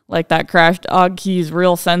 like that crash dog, he's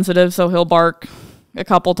real sensitive, so he'll bark a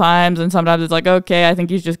couple times, and sometimes it's like, okay, I think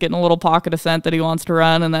he's just getting a little pocket of scent that he wants to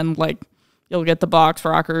run. And then like you'll get the box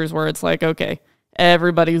rockers where it's like, okay,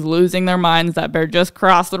 everybody's losing their minds. That bear just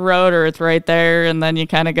crossed the road or it's right there. And then you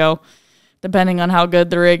kind of go, depending on how good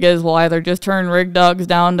the rig is, we'll either just turn rig dogs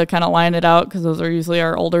down to kind of line it out, because those are usually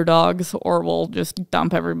our older dogs, or we'll just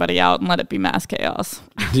dump everybody out and let it be mass chaos.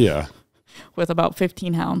 Yeah. With about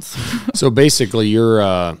 15 hounds. So basically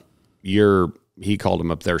he called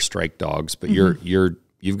them up there strike dogs, but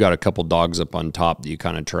you've got a couple dogs up on top that you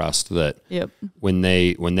kind of trust that when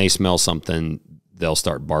they smell something, they'll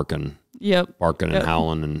start barking. Yep. Barking and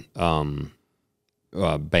howling and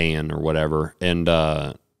baying or whatever. And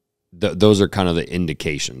those are kind of the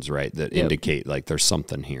indications, right? That indicate like there's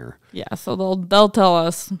something here. Yeah, so they'll tell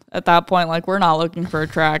us at that point, like, we're not looking for a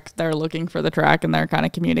track. They're looking for the track, and they're kind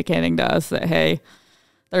of communicating to us that, hey,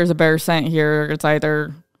 there's a bear scent here. It's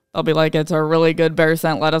either they'll be like, it's a really good bear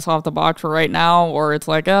scent, let us off the box for right now, or it's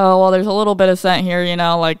like, oh, well, there's a little bit of scent here,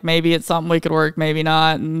 like maybe it's something we could work, maybe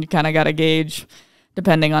not. And you kind of got to gauge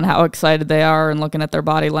depending on how excited they are and looking at their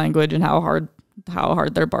body language and how hard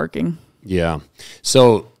they're barking. Yeah.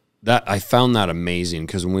 So that I found that amazing,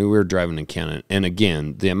 because when we were driving to Canada, and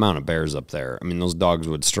again, the amount of bears up there, I mean, those dogs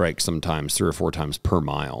would strike sometimes 3 or 4 times per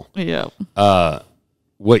mile. Yeah.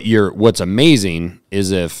 What's amazing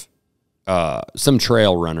is if some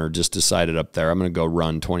trail runner just decided up there, I'm going to go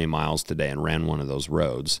run 20 miles today, and ran one of those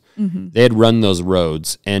roads. Mm-hmm. They'd run those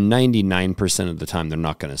roads, and 99% of the time, they're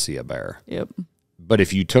not going to see a bear. Yep. But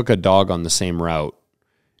if you took a dog on the same route,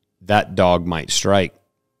 that dog might strike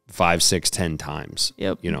 5, 6, 10 times.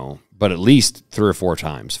 Yep. But at least 3 or 4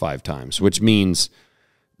 times, 5 times, which means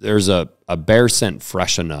there's a bear scent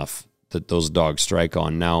fresh enough that those dogs strike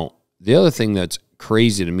on. Now, the other thing that's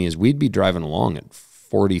crazy to me is we'd be driving along at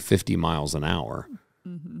 40, 50 miles an hour,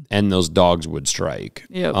 and those dogs would strike.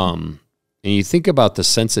 Yep. And you think about the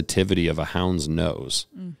sensitivity of a hound's nose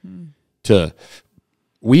to,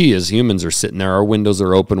 we as humans are sitting there, our windows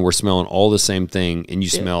are open, we're smelling all the same thing, and you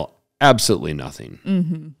smell absolutely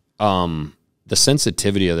nothing. The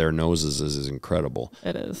sensitivity of their noses is incredible.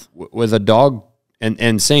 It is. With a dog,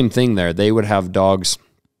 and same thing there, they would have dogs,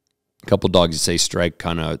 a couple dogs, you say, strike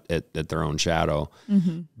kind of at their own shadow.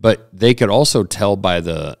 But they could also tell by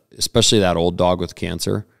especially that old dog with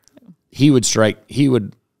cancer, he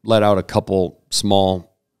would let out a couple small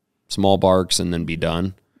barks and then be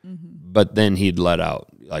done. But then he'd let out,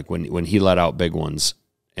 like when he let out big ones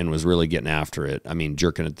and was really getting after it, I mean,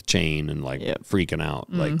 jerking at the chain and like freaking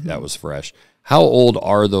out, like that was fresh. How old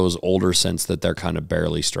are those older scents that they're kind of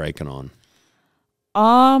barely striking on?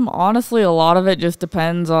 Honestly, a lot of it just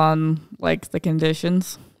depends on like the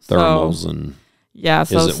conditions. Thermals and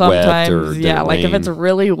so sometimes like if it's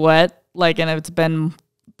really wet, like, and if it's been,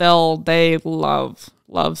 they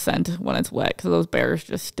love scent when it's wet, because those bears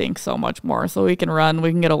just stink so much more. So we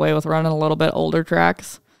can get away with running a little bit older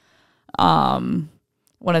tracks.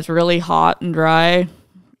 When it's really hot and dry,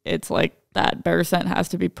 it's like that bear scent has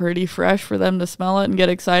to be pretty fresh for them to smell it and get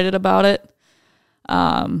excited about it.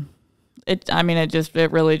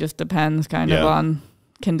 It really just depends kind of on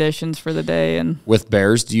conditions for the day. And with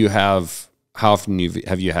bears, how often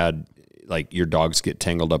have you had like your dogs get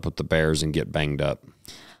tangled up with the bears and get banged up?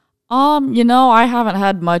 I haven't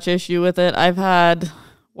had much issue with it. I've had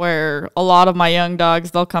where a lot of my young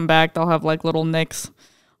dogs, they'll come back, they'll have like little nicks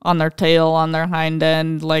on their tail, on their hind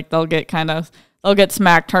end, like they'll get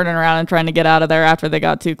smacked turning around and trying to get out of there after they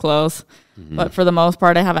got too close. But for the most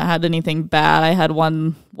part, I haven't had anything bad. I had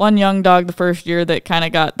one young dog the first year that kind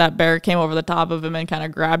of that bear came over the top of him and kind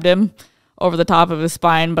of grabbed him over the top of his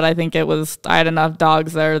spine. But I think I had enough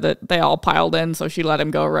dogs there that they all piled in, so she let him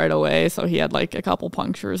go right away. So he had like a couple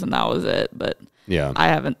punctures and that was it. But I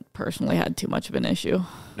haven't personally had too much of an issue.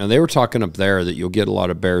 Now, they were talking up there that you'll get a lot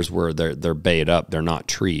of bears where they're bayed up, they're not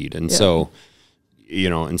treed. And so,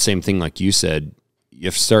 and same thing like you said, you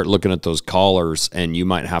start looking at those collars and you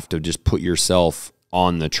might have to just put yourself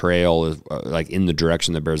on the trail, like in the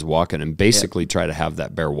direction the bear's walking, and basically try to have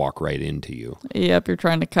that bear walk right into you. Yep, you're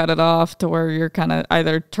trying to cut it off to where you're kind of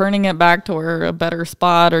either turning it back to where a better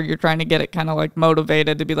spot, or you're trying to get it kind of like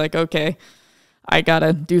motivated to be like, okay, I got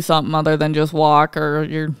to do something other than just walk, or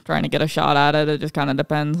you're trying to get a shot at it. It just kind of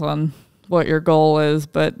depends on what your goal is.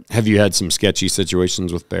 But have you had some sketchy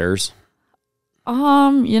situations with bears?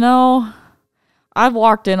 I've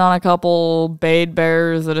walked in on a couple bayed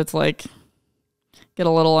bears that it's like get a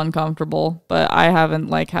little uncomfortable, but I haven't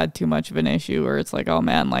like had too much of an issue where it's like, oh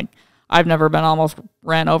man, like I've never been almost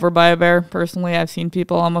ran over by a bear personally. I've seen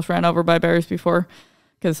people almost ran over by bears before,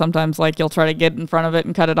 because sometimes like you'll try to get in front of it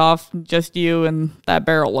and cut it off, just you, and that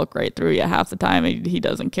bear will look right through you half the time. He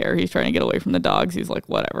doesn't care. He's trying to get away from the dogs. He's like,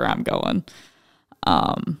 whatever, I'm going.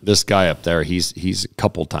 This guy up there, he's a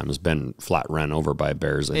couple times been flat run over by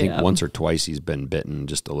bears. I think once or twice he's been bitten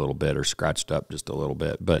just a little bit or scratched up just a little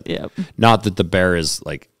bit, but not that the bear is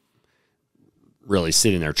like really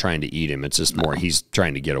sitting there trying to eat him. It's just more he's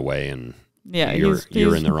trying to get away, and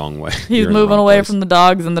you're in the wrong way. He's moving away from the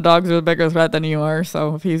dogs, and the dogs are the bigger threat than you are.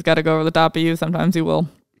 So if he's got to go over the top of you, sometimes he will.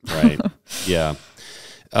 Right. Yeah.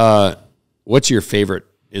 What's your favorite?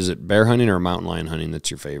 Is it bear hunting or mountain lion hunting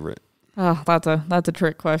that's your favorite? Oh, that's a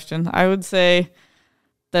trick question. I would say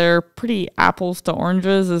they're pretty apples to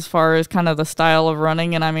oranges as far as kind of the style of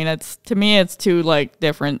running. And I mean, to me, it's two like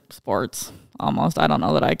different sports almost. I don't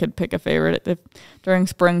know that I could pick a favorite. If during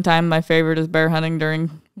springtime, my favorite is bear hunting.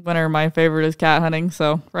 During winter, my favorite is cat hunting.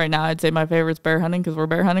 So right now I'd say my favorite's bear hunting because we're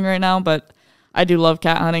bear hunting right now, but I do love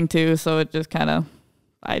cat hunting too. So it just kind of,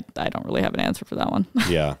 I don't really have an answer for that one.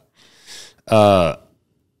 Yeah.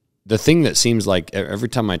 The thing that seems like every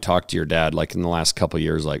time I talk to your dad, like in the last couple of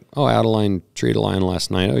years, like, oh, Adaline treed a lion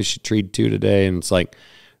last night. Oh, she treed 2 today. And it's like,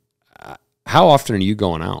 how often are you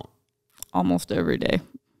going out? Almost every day.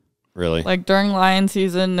 Really? Like during lion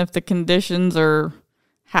season, if the conditions are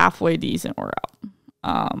halfway decent, we're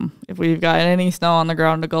out. If we've got any snow on the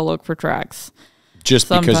ground, to go look for tracks. Just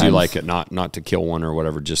because you like it, not to kill one or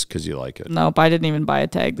whatever, just because you like it. Nope, I didn't even buy a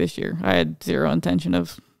tag this year. I had zero intention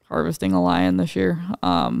of harvesting a lion this year.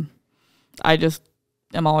 I just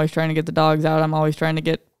am always trying to get the dogs out. I'm always trying to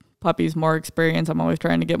get puppies more experience. I'm always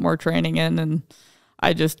trying to get more training in, and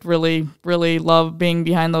I just really, really love being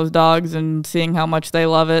behind those dogs and seeing how much they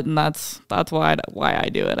love it, and that's why I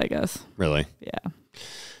do it, I guess. Really? Yeah.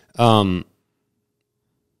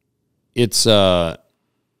 It's what's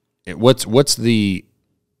the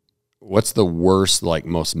worst, like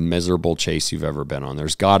most miserable chase you've ever been on?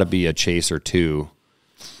 There's got to be a chase or two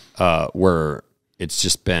where it's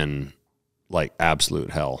just been like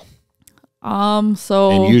absolute hell? And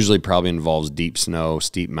usually probably involves deep snow,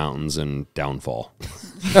 steep mountains, and downfall.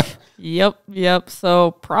 Yep.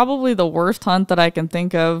 So probably the worst hunt that I can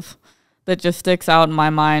think of that just sticks out in my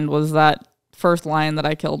mind was that first lion that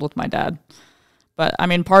I killed with my dad. But I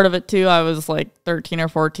mean, part of it too, I was like 13 or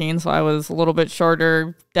 14, so I was a little bit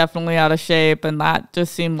shorter, definitely out of shape, and that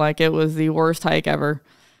just seemed like it was the worst hike ever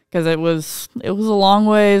because it was a long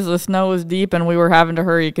ways. The snow was deep, and we were having to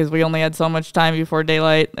hurry because we only had so much time before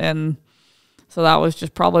daylight, and so that was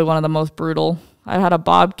just probably one of the most brutal. I had a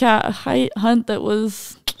bobcat hunt that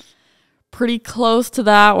was pretty close to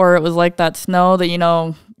that, where it was like that snow that,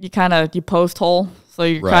 you post hole. So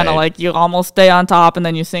you're kind of like, you almost stay on top and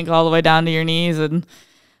then you sink all the way down to your knees. And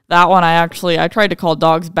that one, I tried to call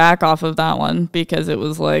dogs back off of that one because it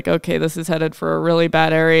was like, okay, this is headed for a really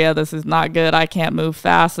bad area. This is not good. I can't move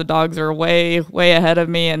fast. The dogs are way, way ahead of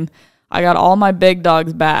me. And I got all my big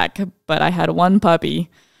dogs back, but I had one puppy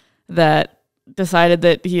that decided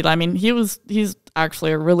that he's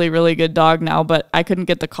actually a really, really good dog now, but I couldn't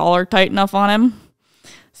get the collar tight enough on him.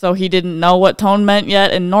 So he didn't know what tone meant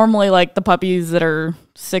yet. And normally, like, the puppies that are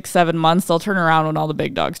 6-7 months, they'll turn around when all the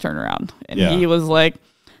big dogs turn around. And he was like,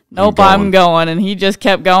 nope, I'm going. And he just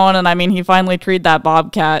kept going. And he finally treed that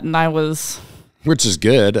bobcat, and which is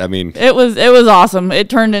good. It was awesome. It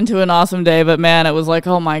turned into an awesome day, but man, it was like,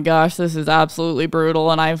 oh my gosh, this is absolutely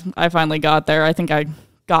brutal. And I finally got there. I think I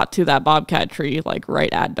got to that bobcat tree like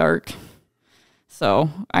right at dark. So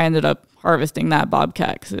I ended up harvesting that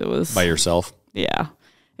bobcat because it was by yourself. Yeah.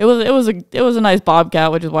 It was a nice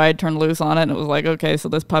bobcat, which is why I turned loose on it. And it was like, okay, so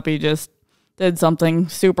this puppy just did something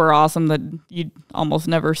super awesome that you'd almost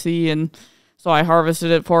never see. And so I harvested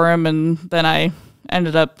it for him. And then I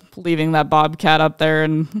ended up leaving that bobcat up there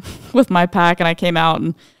and with my pack. And I came out,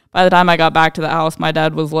 and by the time I got back to the house, my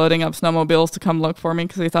dad was loading up snowmobiles to come look for me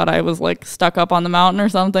because he thought I was like stuck up on the mountain or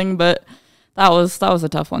something. But that was a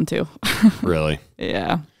tough one too. Really?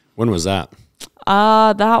 Yeah. When was that?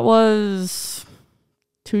 That was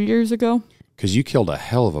 2 years ago. Because you killed a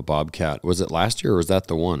hell of a bobcat. Was it last year or was that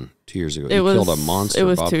the one 2 years ago? You killed a monster. It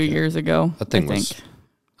was bobcat. 2 years ago. That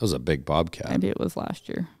was a big bobcat. Maybe it was last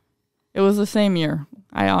year. It was the same year.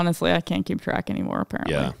 I can't keep track anymore,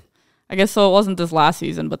 apparently. Yeah. I guess so. It wasn't this last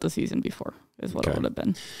season, but the season before is what it would have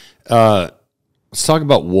been. Let's talk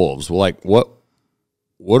about wolves. Like, what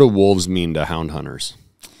do wolves mean to hound hunters?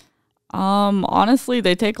 Honestly,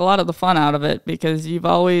 they take a lot of the fun out of it because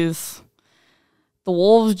the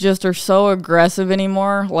wolves just are so aggressive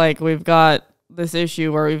anymore. Like, we've got this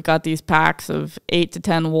issue where we've got these packs of 8 to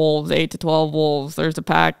 10 wolves, 8 to 12 wolves. There's a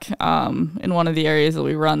pack in one of the areas that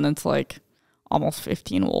we run that's like almost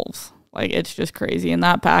 15 wolves. Like, it's just crazy. And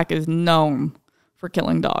that pack is known for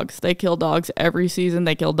killing dogs. They kill dogs every season.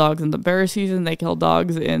 They kill dogs in the bear season. They kill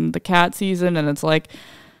dogs in the cat season. And it's like,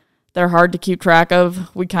 they're hard to keep track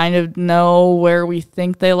of. We kind of know where we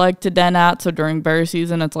think they like to den at. So during bear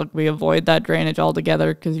season, it's like we avoid that drainage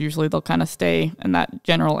altogether because usually they'll kind of stay in that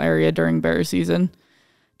general area during bear season.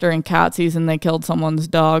 During cat season, they killed someone's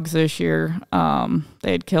dogs this year.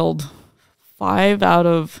 They had killed 5 out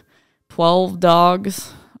of 12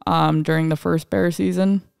 dogs during the first bear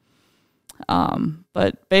season.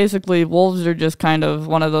 But basically, wolves are just kind of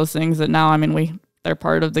one of those things that now, they're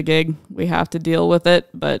part of the gig. We have to deal with it,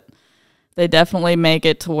 but they definitely make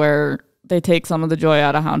it to where they take some of the joy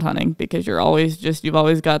out of hound hunting because you've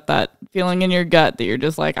always got that feeling in your gut that you're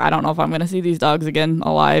just like, I don't know if I'm going to see these dogs again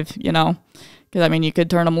alive, Because, you could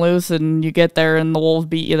turn them loose and you get there and the wolves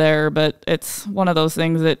beat you there, but it's one of those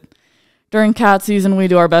things that during cat season, we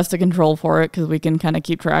do our best to control for it because we can kind of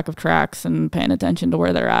keep track of tracks and paying attention to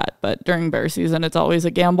where they're at. But during bear season, it's always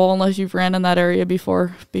a gamble unless you've ran in that area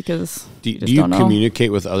before because do you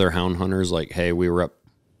communicate with other hound hunters like, hey, we were up,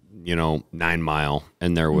 9 Mile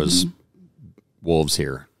and there was wolves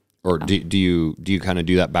here? Or do you kind of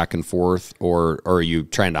do that back and forth or are you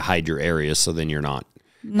trying to hide your area so then you're not?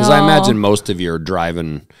 Because I imagine most of you are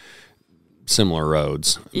driving similar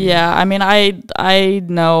roads. Yeah, I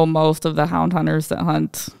know most of the hound hunters that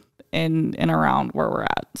hunt in and around where we're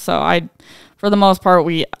at. So for the most part,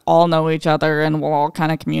 we all know each other and we'll all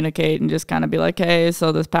kind of communicate and just kind of be like, hey,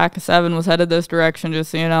 so this pack of 7 was headed this direction,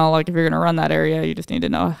 just so you know, like if you're going to run that area, you just need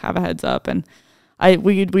to have a heads up. And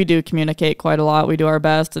we do communicate quite a lot. We do our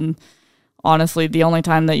best. And honestly, the only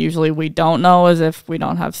time that usually we don't know is if we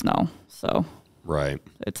don't have snow. So right.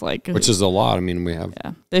 It's like, which is a lot. We have,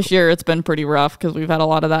 this year it's been pretty rough because we've had a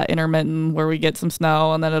lot of that intermittent where we get some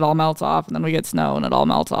snow and then it all melts off and then we get snow and it all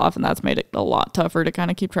melts off. And that's made it a lot tougher to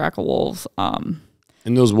kind of keep track of wolves. And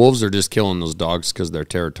those wolves are just killing those dogs because they're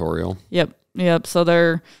territorial. Yep.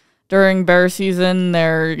 So during bear season,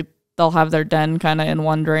 they're they'll have their den kind of in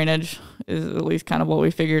one drainage, is at least kind of what we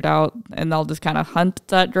figured out. And they'll just kind of hunt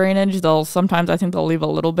that drainage. Sometimes I think they'll leave a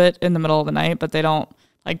little bit in the middle of the night, but they don't,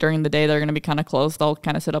 like during the day, they're going to be kind of close. They'll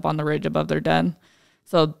kind of sit up on the ridge above their den.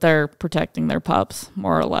 So they're protecting their pups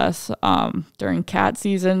more or less. During cat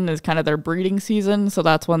season is kind of their breeding season. So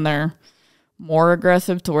that's when they're more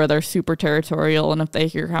aggressive, to where they're super territorial. And if they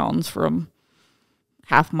hear hounds from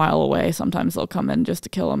half mile away, sometimes they'll come in just to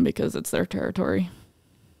kill them because it's their territory.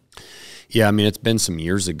 Yeah, I mean, it's been some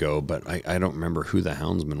years ago, but I don't remember who the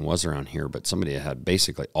houndsman was around here, but somebody had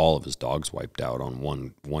basically all of his dogs wiped out on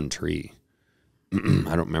one tree. I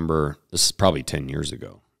don't remember. This is probably 10 years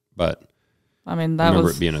ago, but I mean, I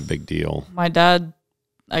remember it being a big deal. My dad,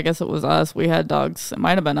 I guess it was us. We had dogs. It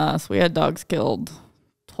might have been us. We had dogs killed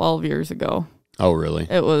 12 years ago. Oh, really?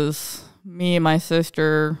 It was me, my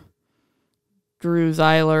sister, Drew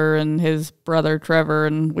Zeiler, and his brother Trevor,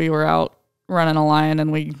 and we were out running a line,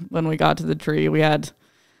 and when we got to the tree, we had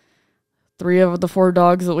 3 of the 4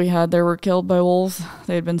 dogs that we had there were killed by wolves.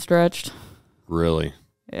 They had been stretched. Really?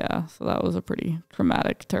 Yeah, so that was a pretty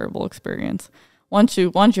traumatic, terrible experience. Once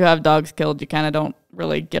you have dogs killed, you kind of don't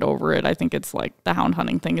really get over it. I think it's like the hound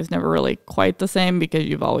hunting thing is never really quite the same, because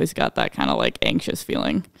you've always got that kind of like anxious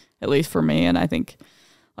feeling, at least for me. And I think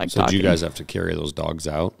so did you guys have to carry those dogs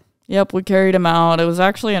out? Yep, we carried them out. It was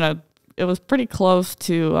actually it was pretty close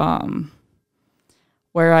to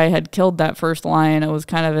where I had killed that first lion. It was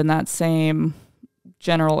kind of in that same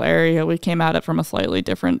general area. We came at it from a slightly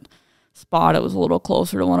different spot. It was a little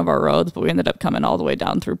closer to one of our roads, but we ended up coming all the way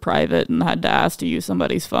down through private and had to ask to use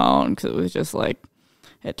somebody's phone, because it was just like,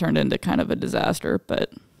 it turned into kind of a disaster.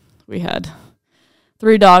 But we had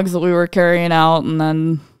 3 dogs that we were carrying out, and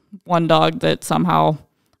then 1 dog that somehow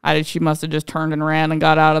she must have just turned and ran and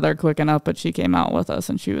got out of there quick enough, but she came out with us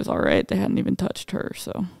and she was all right. They hadn't even touched her.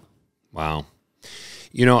 So wow.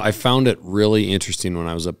 You know, I found it really interesting when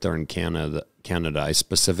I was up there in Canada. I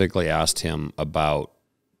specifically asked him about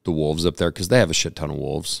the wolves up there, because they have a shit ton of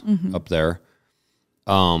wolves up there.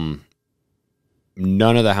 None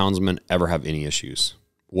of the houndsmen ever have any issues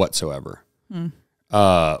whatsoever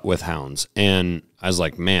with hounds. And I was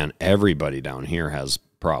like, man, everybody down here has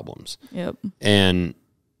problems. Yep. And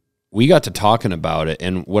we got to talking about it,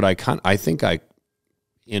 and what I think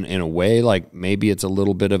in a way, like maybe it's a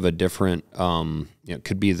little bit of a different, it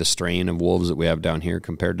could be the strain of wolves that we have down here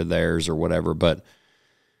compared to theirs or whatever. But,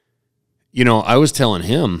 you know, I was telling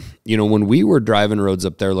him, you know, when we were driving roads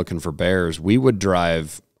up there looking for bears, we would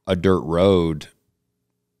drive a dirt road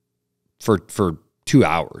for 2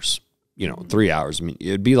 hours, 3 hours. I mean,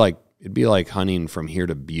 it'd be like hunting from here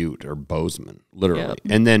to Butte or Bozeman, literally. Yep.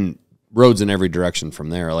 And then roads in every direction from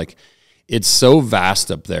there. Like, it's so vast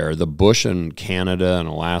up there. The bush in Canada and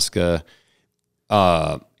Alaska,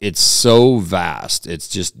 it's so vast. It's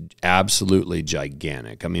just absolutely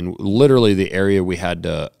gigantic. I mean, literally the area we had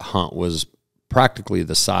to hunt was practically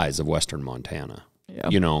the size of western Montana,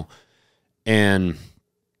 and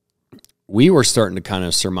we were starting to kind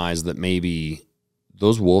of surmise that maybe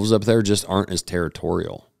those wolves up there just aren't as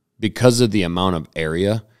territorial because of the amount of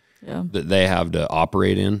area that they have to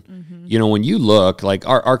operate in. You know, when you look, like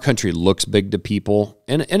our country looks big to people,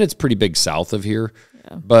 and it's pretty big south of here.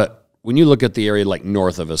 Yeah. But when you look at the area like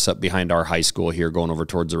north of us, up behind our high school here, going over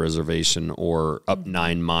towards the reservation, or up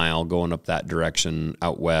 9 Mile, going up that direction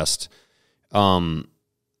out west,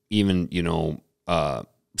 even,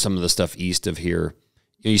 some of the stuff east of here,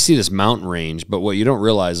 you see this mountain range, but what you don't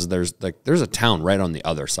realize is there's a town right on the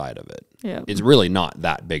other side of it. Yeah. It's really not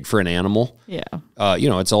that big for an animal. Yeah.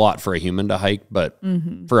 It's a lot for a human to hike, but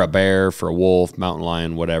for a bear, for a wolf, mountain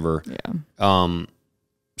lion, whatever. Yeah.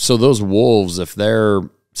 So those wolves, if they're,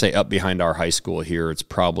 say, up behind our high school here, it's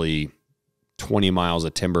probably 20 miles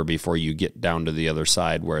of timber before you get down to the other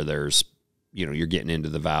side where there's, you're getting into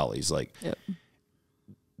the valleys. Like, yep.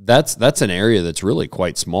 That's an area that's really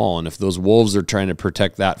quite small. And if those wolves are trying to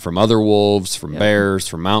protect that from other wolves, from bears,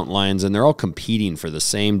 from mountain lions, and they're all competing for the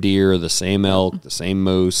same deer, the same elk, the same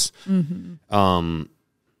moose,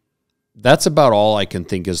 that's about all I can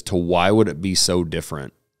think as to why would it be so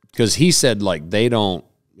different. Because he said, like,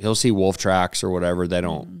 he'll see wolf tracks or whatever.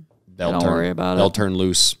 They'll worry about it. They'll turn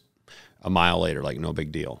loose a mile later, like no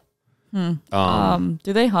big deal. Do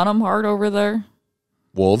they hunt them hard over there?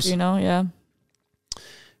 Wolves? Yeah.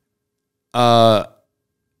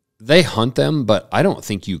 They hunt them, but I don't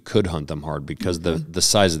think you could hunt them hard because the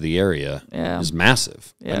size of the area is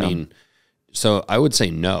massive. Yeah. I mean, so I would say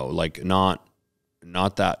no, like not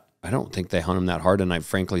that. I don't think they hunt them that hard, and I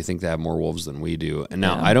frankly think they have more wolves than we do. And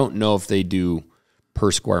now I don't know if they do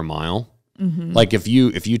per square mile, Like if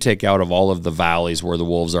you take out of all of the valleys where the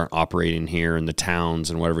wolves aren't operating here and the towns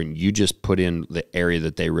and whatever, and you just put in the area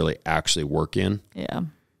that they really actually work in. Yeah.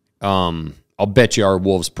 I'll bet you our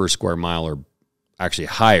wolves per square mile are actually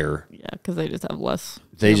higher. Yeah, because they just have less.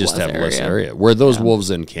 They just have less area. Where those wolves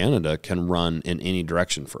in Canada can run in any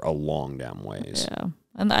direction for a long damn ways. Yeah.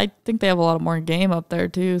 And I think they have a lot more game up there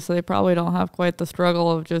too, so they probably don't have quite the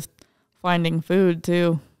struggle of just finding food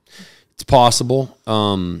too. It's possible.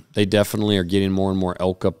 They definitely are getting more and more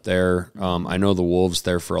elk up there. I know the wolves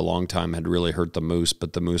there for a long time had really hurt the moose,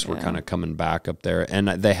 but the moose were kind of coming back up there, and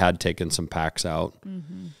they had taken some packs out.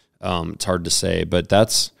 It's hard to say, but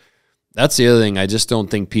that's the other thing. I just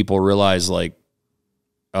don't think people realize, like,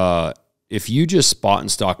 if you just spot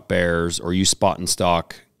and stalk bears or you spot and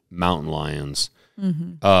stalk mountain lions,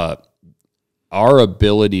 our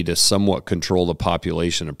ability to somewhat control the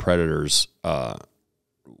population of predators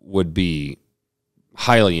would be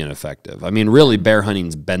highly ineffective. I mean, really, bear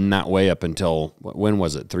hunting's been that way up until, when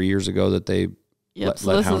was it, 3 years ago that they so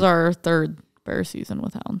this is our third bear season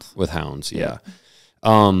with hounds. With hounds, yeah.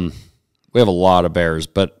 We have a lot of bears,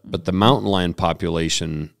 but the mountain lion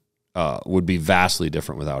population would be vastly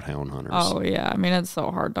different without hound hunters. Oh, yeah. I mean, it's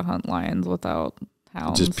so hard to hunt lions without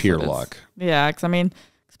hounds. Just pure luck. Yeah, because, I mean,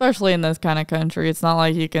 especially in this kind of country, it's not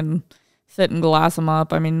like you can sit and glass them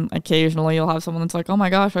up. I mean, occasionally you'll have someone that's like, oh my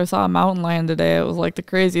gosh, I saw a mountain lion today. It was like the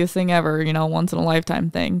craziest thing ever, once in a lifetime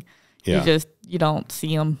thing. Yeah. You don't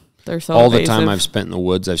see them. They're so all evasive. The time I've spent in the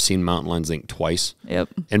woods, I've seen mountain lions, I think, twice. Yep.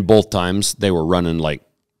 And both times they were running like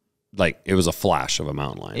it was a flash of a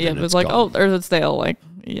mountain lion. Yeah, it was like, gone. Oh, there's its tail. Like,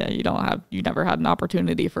 yeah, you never had an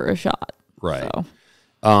opportunity for a shot. Right.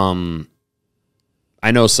 So. I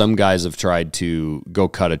know some guys have tried to go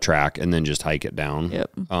cut a track and then just hike it down.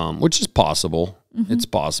 Yep. Which is possible. It's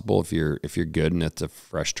possible if you're good and it's a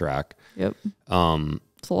fresh track. Yep. It's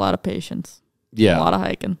a lot of patience. Yeah. A lot of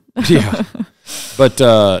hiking. Yeah. But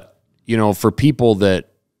for people that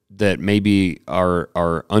maybe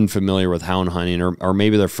are unfamiliar with hound hunting, or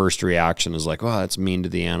maybe their first reaction is like, oh, that's mean to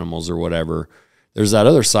the animals or whatever. There's that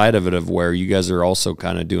other side of it of where you guys are also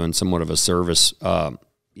kind of doing somewhat of a service.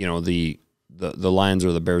 The lions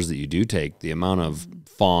or the bears that you do take, the amount of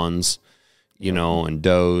fawns, and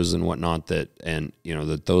does and whatnot that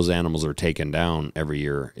those animals are taken down every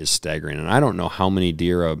year is staggering. And I don't know how many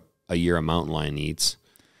deer a year a mountain lion eats.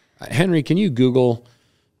 Henry, can you Google?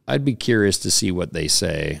 I'd be curious to see what they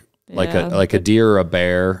say. Yeah. Like a deer or a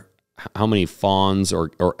bear, how many fawns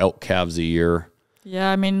or elk calves a year?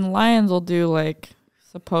 Yeah, I mean, lions will do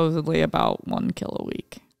supposedly about 1 kill a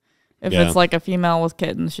week. If it's like a female with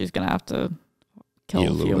kittens, she's going to have to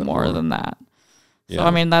kill a few more than that. So, yeah.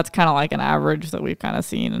 I mean, that's kind of like an average that we've kind of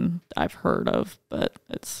seen and I've heard of, but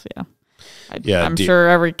it's, I'm sure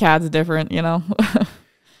every cat's different, Yeah,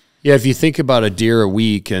 if you think about a deer a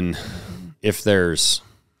week, and if there's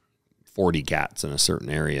 40 cats in a certain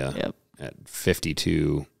area at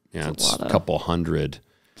 52, it's a couple hundred.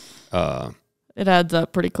 It adds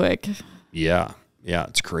up pretty quick. Yeah,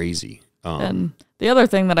 it's crazy. And the other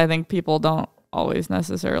thing that I think people don't always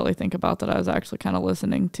necessarily think about, that I was actually kind of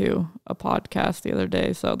listening to a podcast the other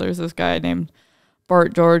day. So there's this guy named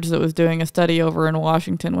Bart George that was doing a study over in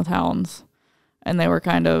Washington with hounds, and they were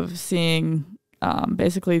kind of seeing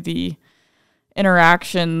basically the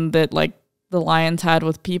interaction that the lions had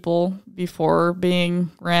with people before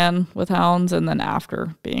being ran with hounds and then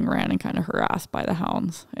after being ran and kind of harassed by the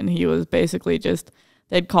hounds. And he was basically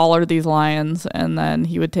they'd collar these lions, and then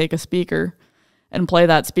he would take a speaker and play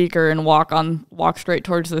that speaker and walk straight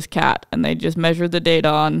towards this cat. And they just measured the data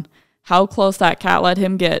on how close that cat let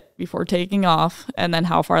him get before taking off, and then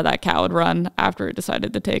how far that cat would run after it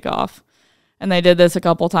decided to take off. And they did this a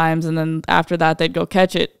couple times, and then after that, they'd go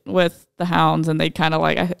catch it with the hounds, and they'd kind of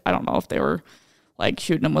I don't know if they were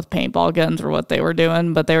shooting them with paintball guns or what they were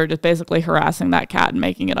doing, but they were just basically harassing that cat and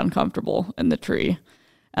making it uncomfortable in the tree.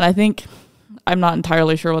 And I think, I'm not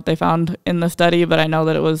entirely sure what they found in the study, but I know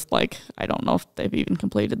that it was I don't know if they've even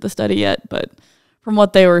completed the study yet, but from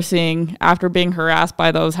what they were seeing, after being harassed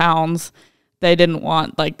by those hounds, they didn't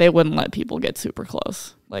want, they wouldn't let people get super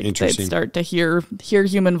close. They'd start to hear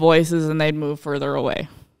human voices and they'd move further away.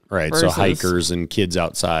 Right. Versus, so hikers and kids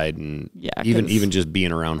outside, and even just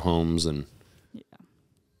being around homes and. Yeah.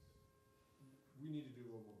 We need to do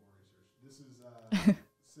a little more research. This is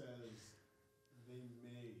says they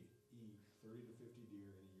may eat 30 to 50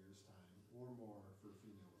 deer in a year's time or more for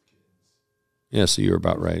female with kittens. Yeah, so you're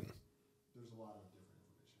about right. There's a lot of different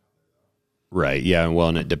information out there, though. Right. Yeah. Well,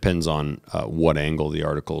 and it depends on what angle the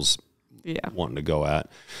article's wanting to go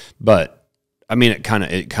at. But I mean, it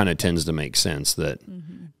kind of tends to make sense that,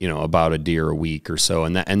 you know, about a deer a week or so.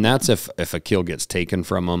 And that's if a kill gets taken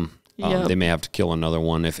from them, they may have to kill another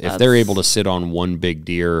one. If they're able to sit on one big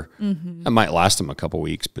deer, it might last them a couple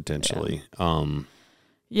weeks potentially.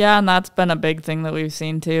 Yeah, and that's been a big thing that we've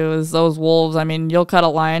seen too, is those wolves. I mean, you'll cut a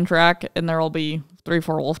lion track and there will be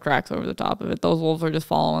 3-4 wolf tracks over the top of it. Those wolves are just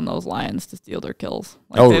following those lions to steal their kills.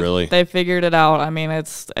 Like really? They figured it out. I mean,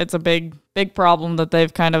 it's a big problem that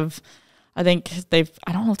they've kind of, I think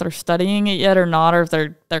I don't know if they're studying it yet or not, or if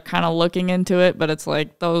they're kind of looking into it, but it's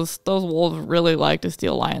like those wolves really like to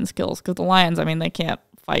steal lions' kills, because the lions, I mean, they can't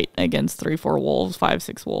fight against 3-4 wolves,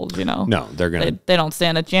 5-6 wolves, you know. No, they don't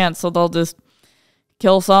stand a chance, so they'll just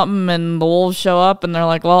kill something and the wolves show up and they're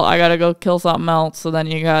like, well, I gotta go kill something else. So then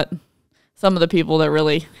you got some of the people that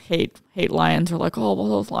really hate lions are like, oh, well,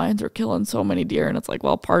 those lions are killing so many deer. And it's like,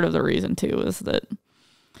 well, part of the reason too is that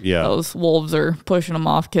those wolves are pushing them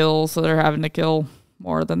off kills, so they're having to kill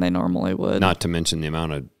more than they normally would. Not to mention the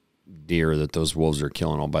amount of deer that those wolves are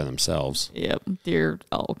killing all by themselves. Yep, deer,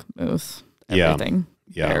 elk, moose, everything.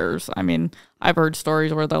 Yeah. Bears. I mean, I've heard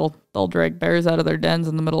stories where they'll drag bears out of their dens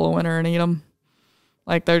in the middle of winter and eat them.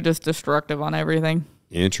 Like, they're just destructive on everything.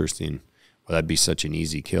 Interesting. Well, that'd be such an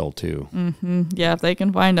easy kill too. Yeah, if they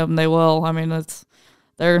can find them, they will. I mean,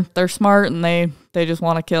 they're smart and they just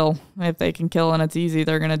want to kill. If they can kill and it's easy,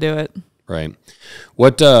 they're gonna do it. Right.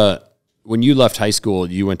 What when you left high school,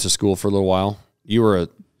 you went to school for a little while. You were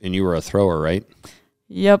a thrower, right?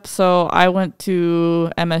 Yep. So I went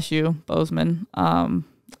to MSU Bozeman, and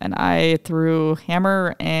I threw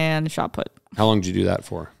hammer and shot put. How long did you do that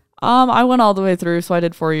for? I went all the way through, so I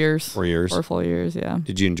did 4 years. 4 years? 4 full years, yeah.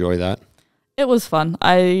 Did you enjoy that? It was fun.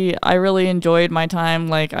 I really enjoyed my time.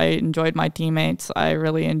 Like, I enjoyed my teammates. I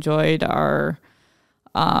really enjoyed our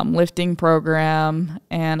lifting program,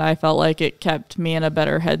 and I felt like it kept me in a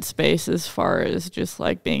better headspace as far as just,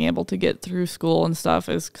 like, being able to get through school and stuff,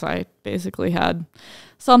 is because I basically had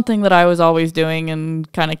something that I was always doing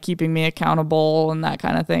and kind of keeping me accountable and that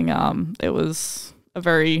kind of thing. It was a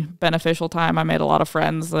very beneficial time. I made a lot of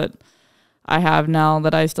friends that I have now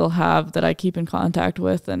that I still have that I keep in contact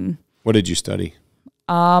with. And what did you study?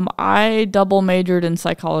 I double majored in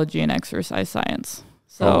psychology and exercise science.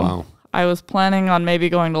 So I was planning on maybe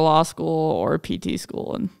going to law school or PT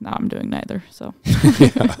school, and now I'm doing neither. So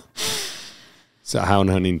So hound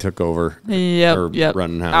hunting took over. Yep.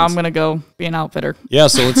 Running hounds. Now I'm gonna go be an outfitter. Yeah.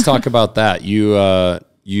 So let's talk about that. You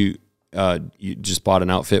just bought an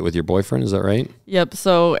outfit with your boyfriend, is that right? Yep.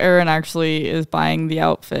 So Aaron actually is buying the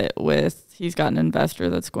outfit he's got an investor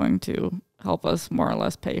that's going to help us more or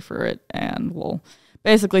less pay for it, and we'll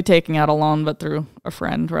basically taking out a loan, but through a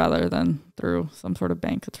friend rather than through some sort of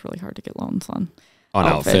bank. It's really hard to get loans on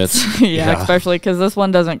outfits. yeah, especially because this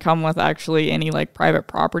one doesn't come with actually any like private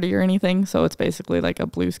property or anything. So it's basically like a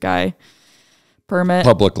blue sky permit.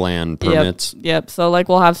 Public land permits. Yep. So like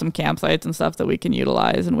we'll have some campsites and stuff that we can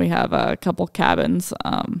utilize, and we have a couple cabins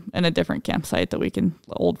in a different campsite that we can,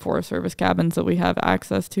 old Forest Service cabins that we have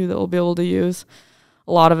access to that we'll be able to use.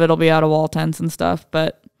 A lot of it'll be out of wall tents and stuff,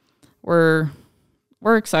 but we're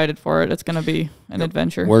excited for it. It's going to be an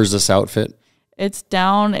adventure. Where's this outfit? It's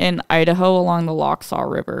down in Idaho along the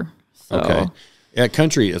Lochsaw River. So. Okay. Yeah,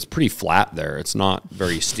 country, it's pretty flat there. It's not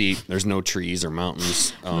very steep. There's no trees or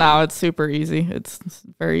mountains. No, it's super easy. It's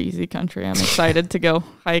very easy country. I'm excited to go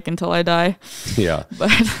hike until I die. Yeah.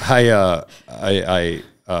 But I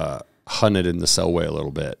hunted in the Selway a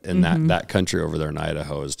little bit, and that country over there in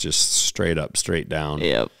Idaho is just straight up, straight down.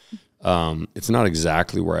 Yep. It's not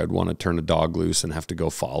exactly where I'd want to turn a dog loose and have to go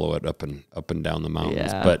follow it up and down the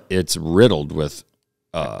mountains, but it's riddled with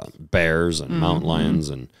bears and mountain lions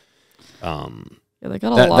and they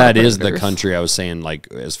got a lot that of is the predators. country I was saying,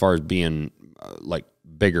 like as far as being like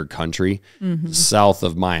bigger country south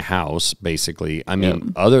of my house, basically. I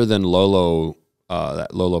mean, other than Lolo,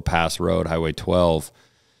 that Lolo Pass Road, Highway 12,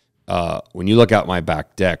 when you look out my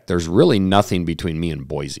back deck, there's really nothing between me and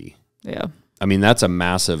Boise. Yeah. I mean, that's a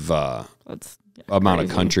massive amount of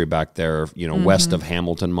country back there, west of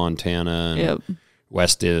Hamilton, Montana, and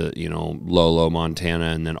west of, Lolo,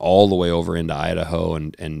 Montana, and then all the way over into Idaho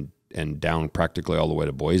and down practically all the way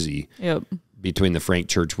to Boise. Yep. Between the Frank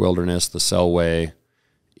Church Wilderness, the Selway,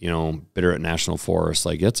 Bitterroot National Forest,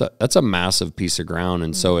 like that's a massive piece of ground,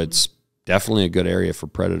 and so it's definitely a good area for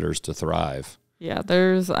predators to thrive. Yeah,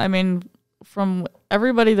 from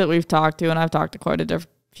everybody that we've talked to, and I've talked to quite a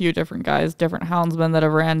few different guys, different houndsmen that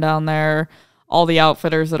have ran down there, all the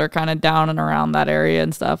outfitters that are kind of down and around that area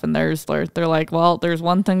and stuff, and they're like, well, there's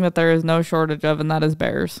one thing that there is no shortage of, and that is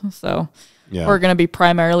bears. So we're going to be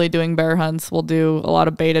primarily doing bear hunts. We'll do a lot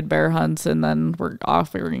of baited bear hunts, and then we're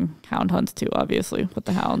offering hound hunts too, obviously, with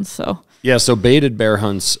the hounds. So yeah, so baited bear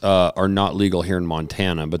hunts are not legal here in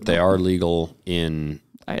Montana, but they are legal in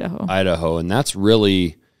Idaho, and that's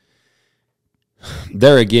really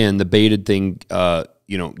there again. The baited thing,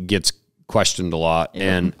 gets questioned a lot,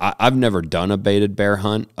 and I've never done a baited bear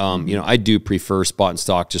hunt. I do prefer spot and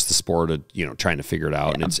stalk, just the sport of trying to figure it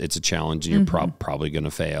out, and it's a challenge, and you're probably going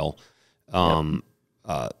to fail. The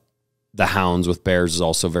hounds with bears is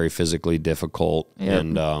also very physically difficult,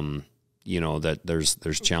 and that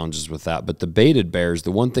there's challenges with that. But the baited bears,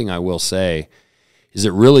 the one thing I will say is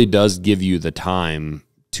it really does give you the time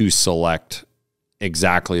to select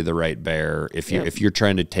exactly the right bear. If you're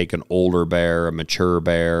trying to take an older bear, a mature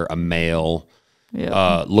bear, a male,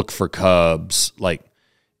 look for cubs. Like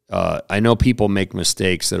I know people make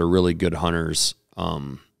mistakes that are really good hunters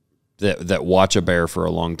that watch a bear for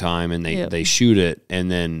a long time, and they shoot it,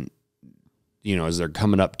 and then as they're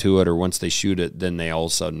coming up to it, or once they shoot it, then they all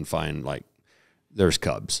of a sudden find like there's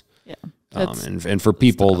cubs. Yeah. And for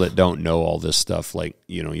people that don't know all this stuff, like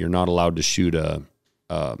you're not allowed to shoot a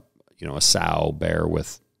sow bear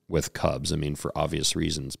with cubs. I mean, for obvious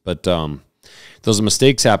reasons, but those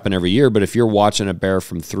mistakes happen every year. But if you're watching a bear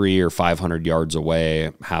from 300 or 500 yards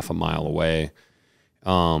away, half a mile away,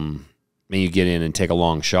 and you get in and take a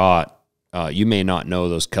long shot, you may not know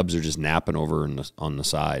those cubs are just napping over on the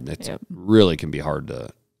side. It really can be hard to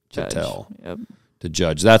tell, to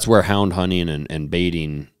judge. That's where hound hunting and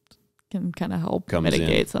baiting can kind of help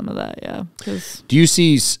mitigate some of that. Yeah. Do you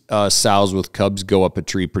see sows with cubs go up a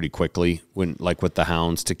tree pretty quickly like with the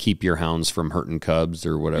hounds, to keep your hounds from hurting cubs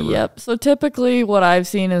or whatever? Yep. So typically what I've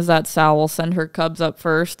seen is that sow will send her cubs up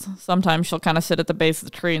first. Sometimes she'll kind of sit at the base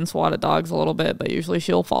of the tree and swat at dogs a little bit, but usually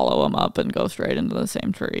she'll follow them up and go straight into the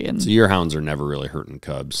same tree. And so your hounds are never really hurting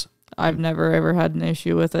cubs? I've never ever had an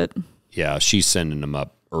issue with it. Yeah. She's sending them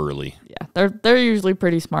up early. Yeah. They're usually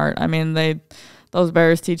pretty smart. I mean, those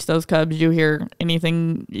bears teach those cubs, you hear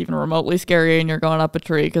anything even remotely scary and you're going up a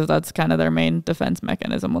tree, because that's kind of their main defense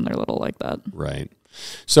mechanism when they're little like that. Right.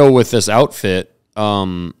 So with this outfit,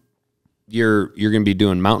 you're going to be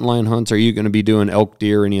doing mountain lion hunts. Are you going to be doing elk,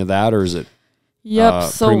 deer, any of that, or is it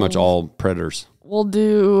pretty much all predators? We'll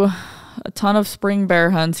do a ton of spring bear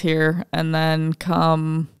hunts here, and then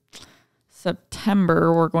come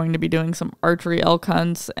September, we're going to be doing some archery elk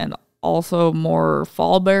hunts and also more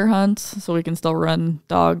fall bear hunts, so we can still run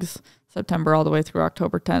dogs September all the way through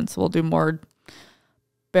October 10th. So we'll do more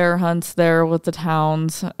bear hunts there with the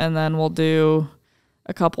Hounds, and then we'll do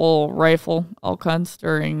a couple rifle elk hunts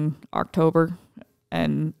during October.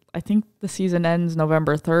 And I think the season ends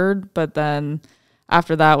November 3rd, but then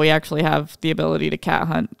after that we actually have the ability to cat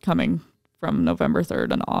hunt coming from November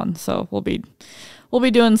 3rd and on. So we'll be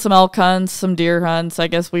doing some elk hunts, some deer hunts. I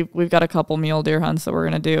guess we've got a couple mule deer hunts that we're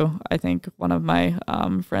going to do. I think one of my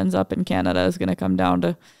friends up in Canada is going to come down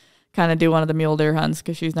to kind of do one of the mule deer hunts,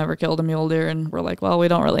 because she's never killed a mule deer. And we're like, well, we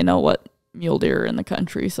don't really know what mule deer are in the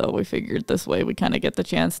country. So we figured this way we kind of get the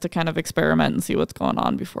chance to kind of experiment and see what's going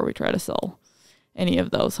on before we try to sell any of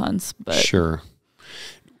those hunts. But sure.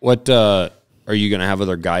 What are you going to have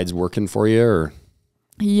other guides working for you? Or?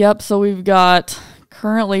 Yep. So we've got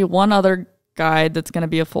currently one other guide that's going to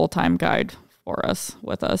be a full-time guide for us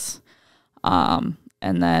with us, and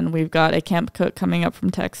then we've got a camp cook coming up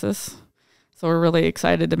from Texas, so we're really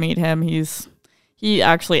excited to meet him. He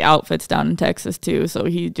actually outfits down in Texas too, so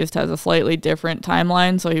he just has a slightly different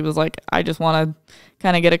timeline. So he was like, I just want to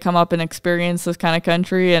kind of get to come up and experience this kind of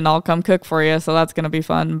country, and I'll come cook for you. So that's going to be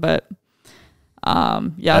fun. But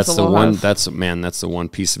that's the one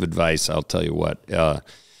piece of advice I'll tell you what.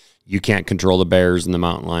 You can't control the bears and the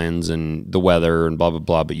mountain lions and the weather and blah, blah,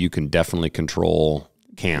 blah, but you can definitely control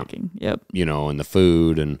camp, and the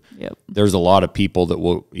food. And there's a lot of people that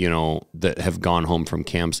will, that have gone home from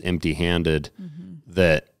camps empty-handed,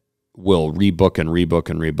 that will rebook and rebook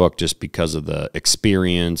and rebook just because of the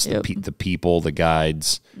experience, the people, the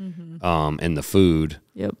guides, and the food.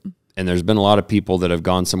 And there's been a lot of people that have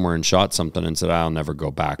gone somewhere and shot something and said, I'll never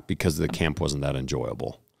go back because the camp wasn't that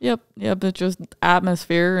enjoyable. Yep. It's just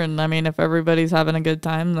atmosphere. And I mean, if everybody's having a good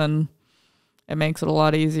time, then it makes it a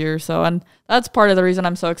lot easier. So, and that's part of the reason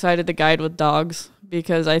I'm so excited to guide with dogs,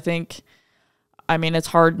 because it's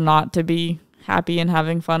hard not to be happy and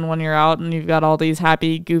having fun when you're out and you've got all these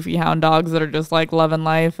happy, goofy hound dogs that are just like loving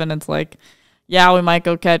life. And it's like, yeah, we might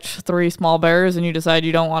go catch 3 small bears and you decide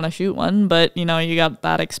you don't want to shoot one, but you got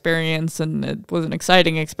that experience, and it was an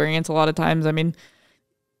exciting experience a lot of times. I mean,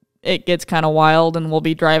 it gets kind of wild and we'll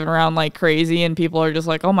be driving around like crazy and people are just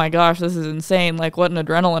like, oh my gosh, this is insane. Like what an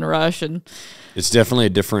adrenaline rush. And it's definitely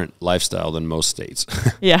a different lifestyle than most states.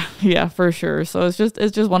 Yeah, for sure. So it's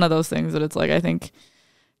just one of those things that it's like, I think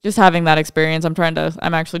just having that experience,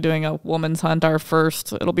 I'm actually doing a woman's hunt.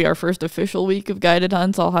 It'll be our first official week of guided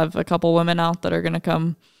hunts. I'll have a couple women out that are going to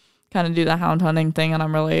come kind of do the hound hunting thing. And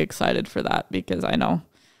I'm really excited for that because I know,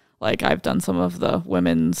 like, I've done some of the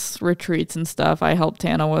women's retreats and stuff. I helped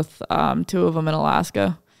Tana with 2 of them in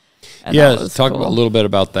Alaska. Yeah, talk a little bit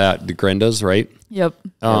about that. The Grendas, right? Yep.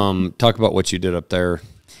 Talk about what you did up there.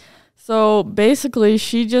 So basically,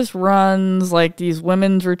 she just runs like these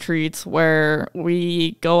women's retreats where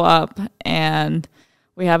we go up and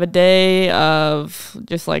we have a day of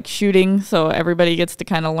just like shooting. So everybody gets to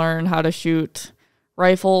kind of learn how to shoot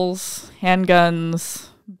rifles, handguns,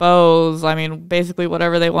 bows. I mean, basically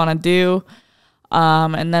whatever they want to do.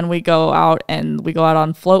 And then we go out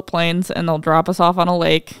on float planes and they'll drop us off on a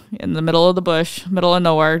lake in the middle of the bush, middle of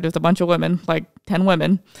nowhere, just a bunch of women, like 10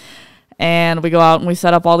 women. And we go out and we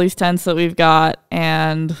set up all these tents that we've got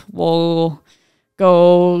and we'll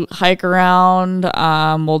go hike around.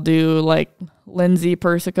 We'll do like Lindsay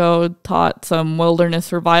Persico taught some wilderness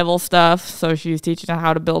survival stuff. So she's teaching us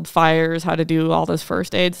how to build fires, how to do all this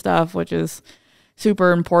first aid stuff, which is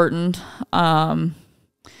super important. And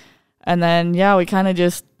then, yeah, we kind of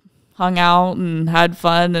just hung out and had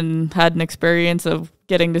fun and had an experience of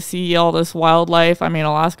getting to see all this wildlife. I mean,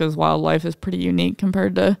 Alaska's wildlife is pretty unique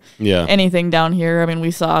compared to anything down here. I mean,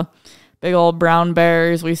 we saw big old brown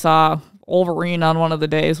bears. We saw wolverine on one of the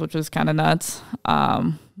days, which was kind of nuts.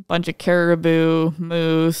 Bunch of caribou,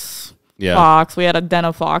 moose, fox. We had a den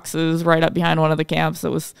of foxes right up behind one of the camps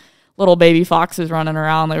that was little baby foxes running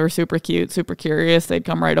around. They were super cute, super curious. They'd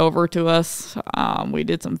come right over to us. We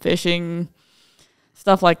did some fishing,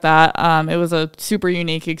 stuff like that. It was a super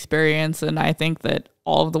unique experience, and I think that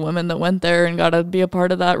all of the women that went there and got to be a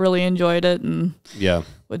part of that really enjoyed it and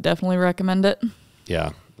would definitely recommend it.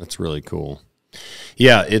 Yeah, that's really cool.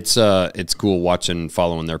 Yeah, it's cool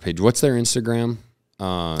following their page. What's their Instagram?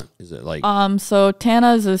 Is it like so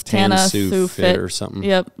Tana's is Tana Sue Fit or something?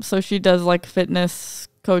 Yep. So she does like fitness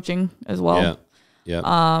coaching as well. Yeah.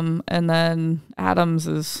 And then Adam's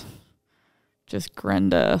is just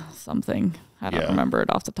Grenda something. I don't remember it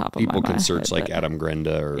off the top of my mind. People can search like Adam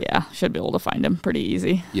Grenda or should be able to find him pretty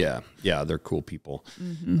easy. Yeah, they're cool people.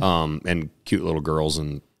 Mm-hmm. And cute little girls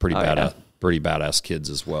and pretty badass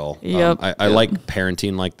kids as well. Yep. I like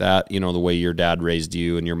parenting like that, you know, the way your dad raised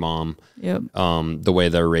you and your mom. Yep. The way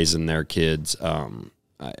they're raising their kids.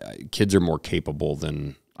 Kids are more capable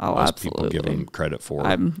than most people give them credit for.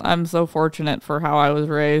 I'm so fortunate for how I was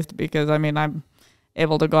raised because I mean I'm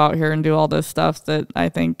able to go out here and do all this stuff that I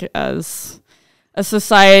think as a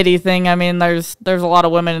society thing. I mean, there's a lot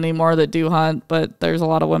of women anymore that do hunt, but there's a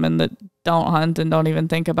lot of women that don't hunt and don't even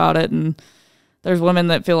think about it. And there's women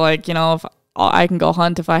that feel like, you know, if I can go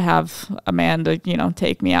hunt if I have a man to, you know,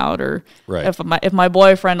 take me out, or if my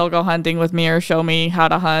boyfriend will go hunting with me or show me how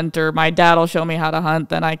to hunt, or my dad will show me how to hunt,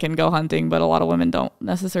 then I can go hunting. But a lot of women don't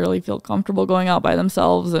necessarily feel comfortable going out by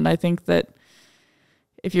themselves. And I think that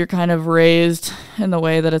if you're kind of raised in the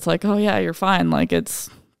way that it's like, oh yeah, you're fine, like it's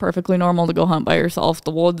perfectly normal to go hunt by yourself. The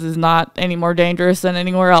woods is not any more dangerous than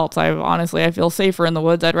anywhere else. I feel safer in the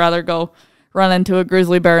woods. I'd rather go run into a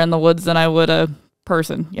grizzly bear in the woods than I would a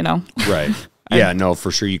person, you know? Right. Yeah, no, for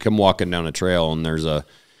sure. You come walking down a trail and there's a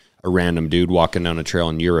random dude walking down a trail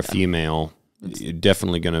and you're a female, you're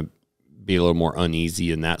definitely going to be a little more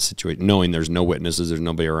uneasy in that situation, knowing there's no witnesses, there's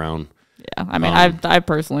nobody around. Yeah, I mean, I've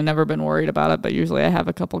personally never been worried about it, but usually I have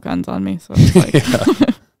a couple guns on me, so it's like...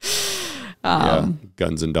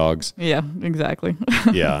 guns and dogs. Yeah, exactly.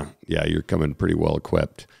 yeah, you're coming pretty well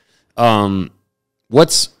equipped.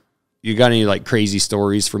 You got any like crazy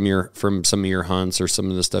stories from some of your hunts or some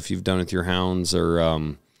of the stuff you've done with your hounds?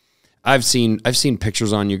 Or I've seen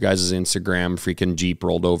pictures on you guys' Instagram, freaking Jeep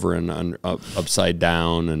rolled over and upside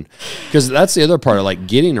down, and because that's the other part of like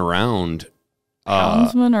getting around.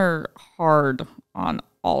 Houndsmen are hard on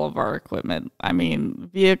all of our equipment. I mean,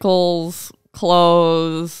 vehicles,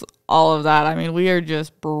 clothes, all of that. I mean, we are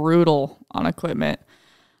just brutal on equipment.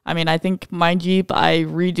 I mean, I think my Jeep, I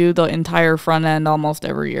redo the entire front end almost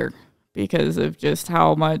every year because of just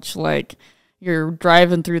how much, like, you're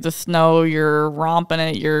driving through the snow, you're romping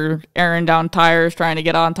it, you're airing down tires, trying to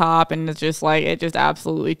get on top, and it's just like, it just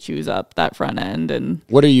absolutely chews up that front end. And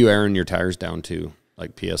what are you airing your tires down to,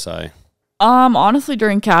 like PSI? Honestly,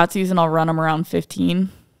 during cat season, I'll run them around 15.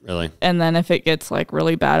 Really? And then if it gets like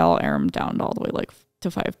really bad, I'll air them down to all the way like to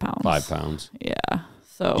 5 pounds. 5 pounds. Yeah.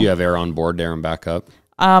 So do you have air on board to air them back up?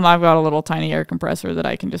 I've got a little tiny air compressor that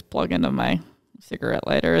I can just plug into my cigarette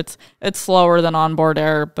lighter. It's slower than onboard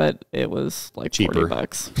air, but it was like cheaper.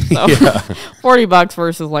 $40. So $40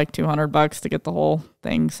 versus like $200 to get the whole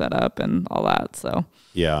thing set up and all that. So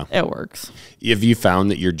yeah, it works. Have you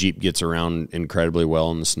found that your Jeep gets around incredibly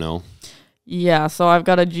well in the snow? Yeah, so I've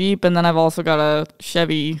got a Jeep, and then I've also got a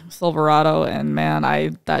Chevy Silverado, and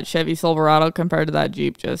man, that Chevy Silverado compared to that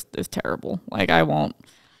Jeep just is terrible. Like I don't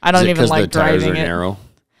even like driving it. Narrow?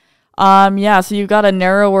 Yeah, so you've got a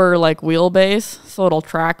narrower like wheelbase, so it'll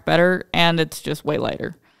track better, and it's just way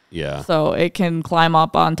lighter. Yeah. So it can climb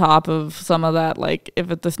up on top of some of that. Like if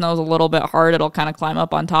the snow's a little bit hard, it'll kind of climb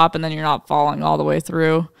up on top, and then you're not falling all the way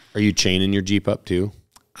through. Are you chaining your Jeep up too?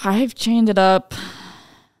 I've chained it up.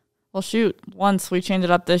 Well, shoot, once we changed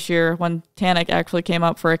it up this year when Tannic actually came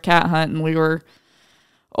up for a cat hunt, and we were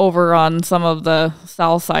over on some of the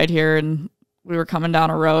south side here, and we were coming down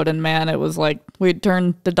a road, and man, it was like we'd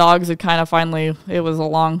turned the dogs had kind of finally, it was a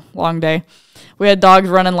long, long day. We had dogs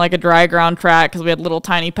running like a dry ground track because we had little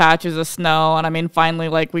tiny patches of snow, and I mean, finally,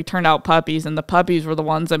 like we turned out puppies, and the puppies were the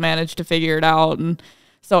ones that managed to figure it out, and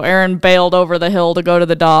so Aaron bailed over the hill to go to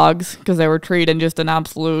the dogs because they were treed in just an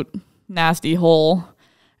absolute nasty hole.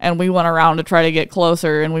 And we went around to try to get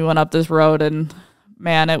closer, and we went up this road, and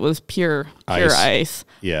man, it was pure ice.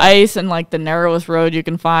 Yeah. Ice and like the narrowest road you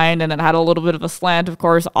can find, and it had a little bit of a slant, of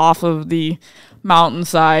course, off of the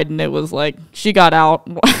mountainside, and it was like she got out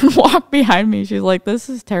and walked behind me. She's like, "This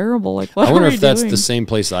is terrible. Like, what?" I wonder if that's doing? The same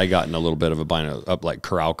place I got in a little bit of a bind up like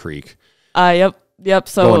Corral Creek. Yep.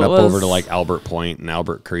 So going up over to like Albert Point and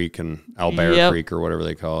Albert Creek and Albert Creek or whatever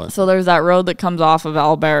they call it. So there's that road that comes off of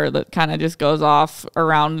Albert that kind of just goes off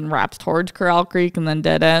around and wraps towards Corral Creek and then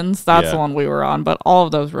dead ends. That's the one we were on. But all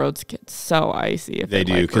of those roads get so icy. If they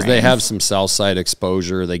do because they have some south side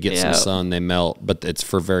exposure. They get some sun, they melt, but it's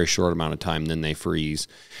for a very short amount of time. Then they freeze.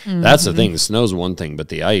 Mm-hmm. That's the thing. The snow's one thing, but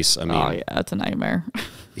the ice. I mean, oh yeah, it's a nightmare.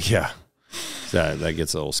 Yeah, that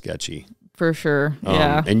gets a little sketchy. For sure,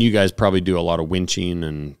 yeah. And you guys probably do a lot of winching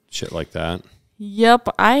and shit like that. Yep,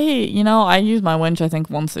 I used my winch I think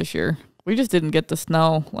once this year. We just didn't get the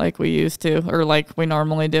snow like we used to or like we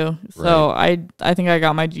normally do. So I think I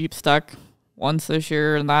got my Jeep stuck once this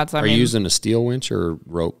year, and that's Are you using a steel winch or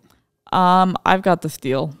rope? I've got the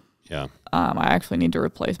steel. Yeah. I actually need to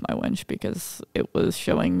replace my winch because it was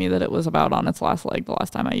showing me that it was about on its last leg the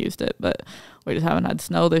last time I used it, but we just haven't had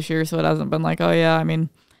snow this year, so it hasn't been like, oh yeah, I mean,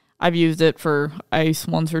 I've used it for ice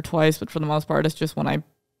once or twice, but for the most part, it's just when I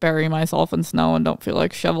bury myself in snow and don't feel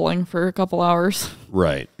like shoveling for a couple hours.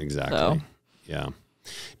 Right, exactly. So. Yeah.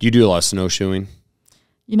 Do you do a lot of snowshoeing?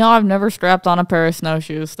 I've never strapped on a pair of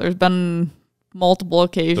snowshoes. There's been multiple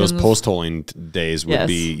occasions. Those post-holing days would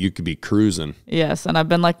be, you could be cruising. Yes, and I've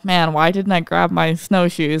been like, man, why didn't I grab my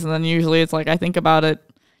snowshoes? And then usually it's like I think about it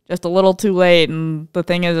just a little too late, and the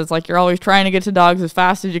thing is, it's like you're always trying to get to dogs as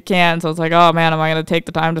fast as you can, so it's like, oh man, am I going to take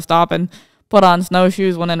the time to stop and put on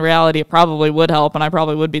snowshoes, when in reality it probably would help, and I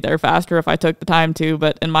probably would be there faster if I took the time to,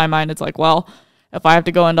 but in my mind it's like, well, if I have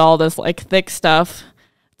to go into all this like thick stuff,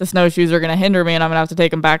 the snowshoes are going to hinder me, and I'm going to have to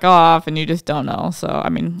take them back off, and you just don't know. So, I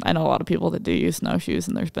mean, I know a lot of people that do use snowshoes,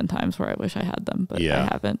 and there's been times where I wish I had them, but I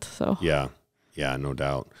haven't, so. Yeah, no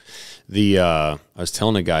doubt. I was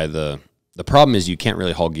telling a guy the problem is you can't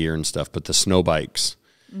really haul gear and stuff, but the snow bikes,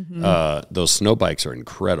 those snow bikes are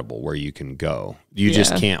incredible where you can go. You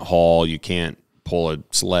just can't haul, you can't pull a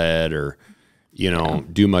sled or,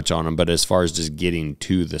 do much on them. But as far as just getting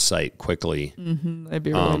to the site quickly, they'd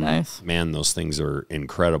be really nice. Man, those things are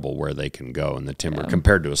incredible where they can go in the timber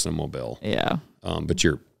compared to a snowmobile. Yeah. But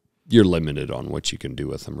you're limited on what you can do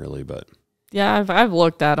with them really, but. Yeah, I've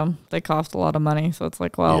looked at them. They cost a lot of money, so it's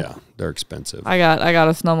like, well, yeah, they're expensive. I got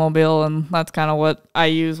a snowmobile, and that's kind of what I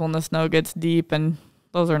use when the snow gets deep, and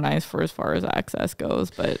those are nice for as far as access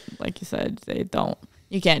goes. But like you said,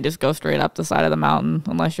 you can't just go straight up the side of the mountain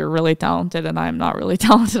unless you're really talented, and I'm not really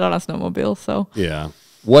talented on a snowmobile. So yeah,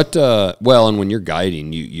 and when you're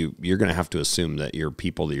guiding, you're going to have to assume that your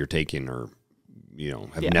people that you're taking are,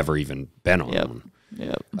 have never even been on one.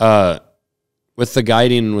 Yep. With the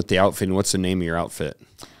guiding and with the outfitting, what's the name of your outfit?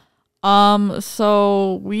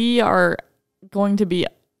 So we are going to be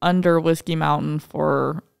under Whiskey Mountain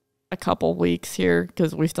for a couple weeks here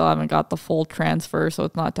because we still haven't got the full transfer, so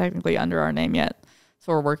it's not technically under our name yet.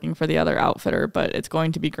 So we're working for the other outfitter, but it's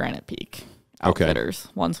going to be Granite Peak Outfitters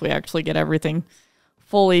once we actually get everything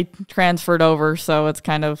fully transferred over. So it's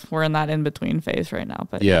kind of, we're in that in-between phase right now.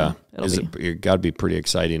 But it got to be pretty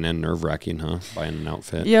exciting and nerve-wracking, huh? Buying an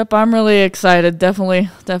outfit. Yep, I'm really excited. Definitely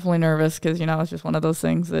nervous because, it's just one of those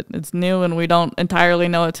things that it's new and we don't entirely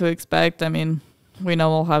know what to expect. I mean, we know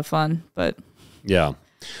we'll have fun, but yeah.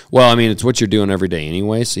 Well, I mean, it's what you're doing every day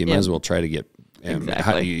anyway, so you might as well try to get.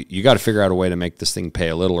 Exactly. You got to figure out a way to make this thing pay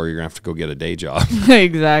a little, or you're gonna have to go get a day job.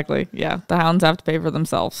 Exactly. Yeah, the hounds have to pay for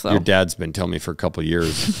themselves. So your dad's been telling me for a couple of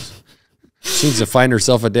years. She needs to find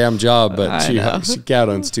herself a damn job, but she cat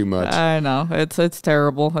hunts too much. I know. It's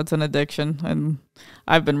terrible. It's an addiction, and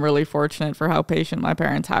I've been really fortunate for how patient my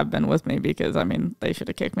parents have been with me, because I mean, they should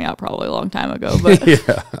have kicked me out probably a long time ago, but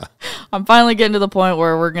yeah. I'm finally getting to the point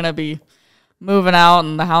where we're gonna be moving out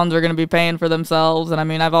and the hounds are going to be paying for themselves. And I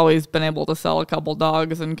mean, I've always been able to sell a couple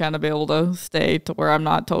dogs and kind of be able to stay to where I'm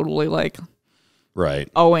not totally like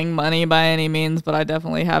owing money by any means, but I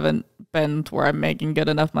definitely haven't been to where I'm making good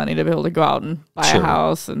enough money to be able to go out and buy a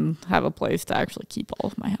house and have a place to actually keep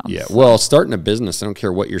all of my hounds. Yeah. Well, starting a business, I don't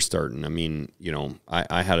care what you're starting. I mean, you know,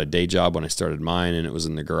 I had a day job when I started mine, and it was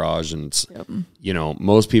in the garage, and it's, you know,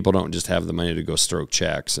 most people don't just have the money to go stroke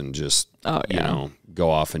checks and just, you know, go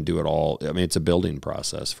off and do it all. I mean, it's a building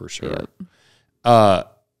process for sure.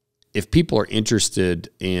 If people are interested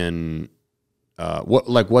in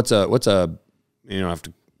what's a you don't have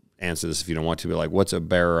to answer this if you don't want to, but like, what's a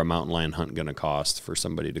bear or a mountain lion hunt going to cost for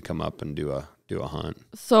somebody to come up and do a hunt?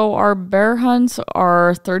 So our bear hunts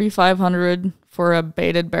are $3,500 for a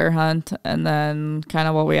baited bear hunt, and then kind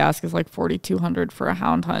of what we ask is like $4,200 for a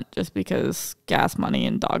hound hunt, just because gas money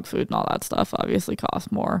and dog food and all that stuff obviously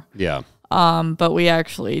costs more. Yeah. But we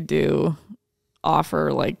actually do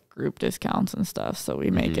offer like group discounts and stuff, so we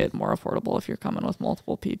make it more affordable if you're coming with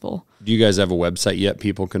multiple people. Do you guys have a website yet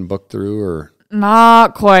people can book through, or?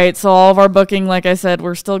 Not quite. So all of our booking, like I said,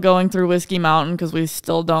 we're still going through Whiskey Mountain because we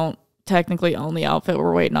still don't technically own the outfit.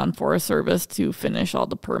 We're waiting on Forest Service to finish all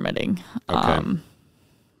the permitting. Okay.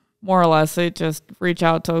 More or less, they just reach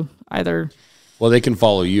out to either... Well, they can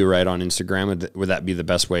follow you, right, on Instagram. Would that be the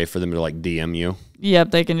best way for them to, like, DM you?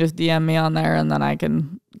 Yep, they can just DM me on there, and then I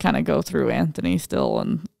can kind of go through Anthony still.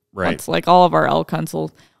 And once, like, all of our elk hunts,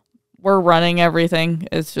 we're running everything.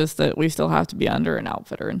 It's just that we still have to be under an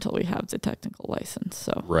outfitter until we have the technical license.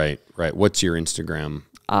 So Right. What's your Instagram?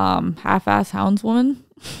 Half-ass houndswoman.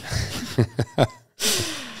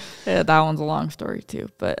 Yeah, that one's a long story, too.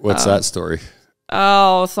 But what's that story?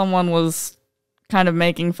 Oh, someone was kind of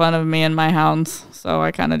making fun of me and my hounds, so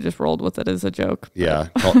I kind of just rolled with it as a joke. Yeah,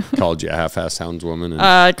 called you a half-ass houndswoman.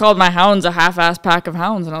 I called my hounds a half-ass pack of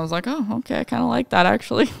hounds, and I was like, oh, okay, I kind of like that,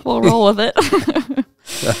 actually. We'll roll with it.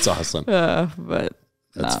 That's awesome. But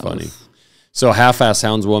that's funny. So half-ass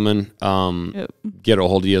houndswoman, get a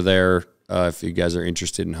hold of you there if you guys are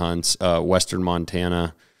interested in hunts. Western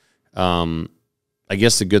Montana. I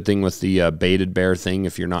guess the good thing with the baited bear thing,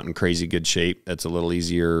 if you're not in crazy good shape, that's a little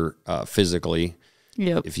easier physically.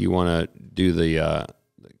 Yep. If you want to do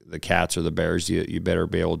the cats or the bears, you better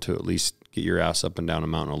be able to at least get your ass up and down a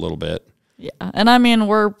mountain a little bit. Yeah, and I mean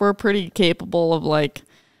we're pretty capable of, like,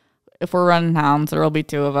 if we're running hounds, there will be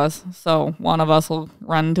two of us. So one of us will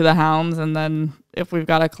run to the hounds, and then if we've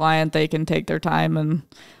got a client, they can take their time and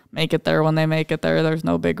make it there when they make it there. There's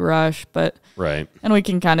no big rush, but and we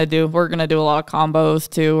can kind of we're going to do a lot of combos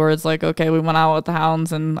too, where it's like, okay, we went out with the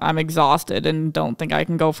hounds and I'm exhausted and don't think I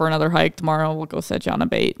can go for another hike tomorrow. We'll go set you on a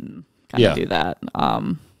bait and kind of do that.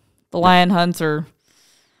 The lion hunts are,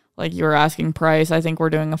 like you were asking price. I think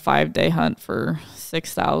we're doing a 5-day hunt for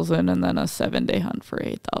 $6,000 and then a 7-day hunt for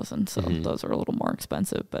 $8,000. So those are a little more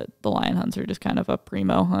expensive, but the lion hunts are just kind of a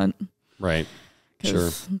primo hunt. Right.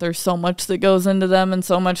 Sure. There's so much that goes into them, and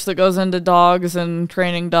so much that goes into dogs and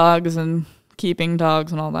training dogs and keeping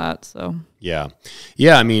dogs and all that. So yeah.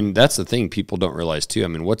 I mean, that's the thing people don't realize too. I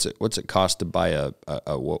mean, what's it cost to buy a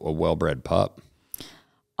well-bred pup?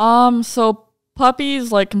 So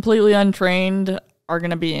puppies, like completely untrained, are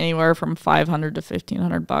going to be anywhere from $500 to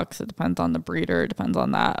 $1,500. It depends on the breeder. It depends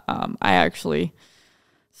on that.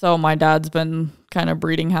 So my dad's been kind of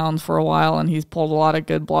breeding hounds for a while, and he's pulled a lot of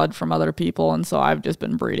good blood from other people, and so I've just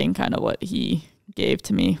been breeding kind of what he gave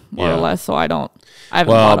to me, more or less. So I haven't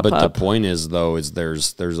bought a pup. The point is, though, is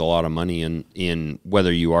there's a lot of money in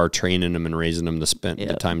whether you are training them and raising them,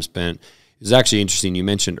 the time spent. It's actually interesting. You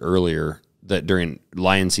mentioned earlier that during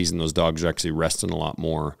lion season, those dogs are actually resting a lot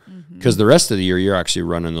more, because the rest of the year you're actually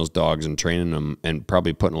running those dogs and training them and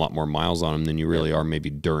probably putting a lot more miles on them than you really are maybe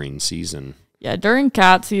during season. Yeah, during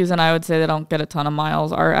cat season, I would say they don't get a ton of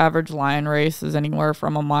miles. Our average lion race is anywhere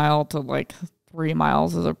from a mile to like 3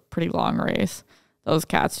 miles is a pretty long race. Those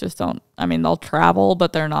cats just don't, I mean, they'll travel,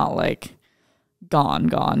 but they're not like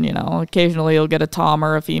gone, you know. Occasionally you'll get a tom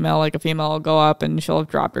or a female, like a female will go up and she'll have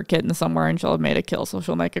dropped her kitten somewhere and she'll have made a kill. So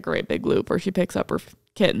she'll make a great big loop where she picks up her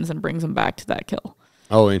kittens and brings them back to that kill.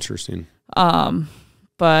 Oh, interesting. But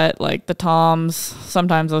but like the toms,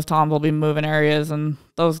 sometimes those toms will be moving areas, and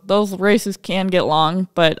those races can get long,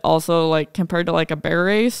 but also like compared to like a bear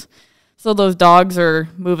race. So those dogs are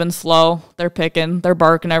moving slow. They're picking, they're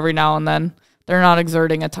barking every now and then. They're not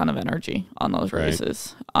exerting a ton of energy on those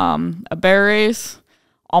races. A bear race,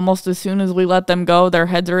 almost as soon as we let them go, their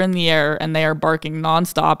heads are in the air and they are barking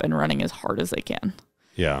nonstop and running as hard as they can.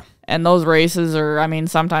 Yeah. And those races are, I mean,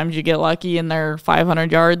 sometimes you get lucky and they're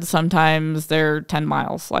 500 yards. Sometimes they're 10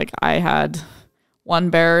 miles. Like I had one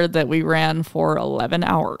bear that we ran for 11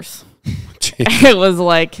 hours. It was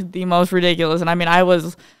like the most ridiculous. And I mean,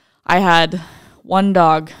 I had one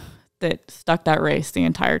dog that stuck that race the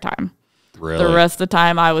entire time. Really? The rest of the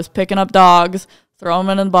time I was picking up dogs, throwing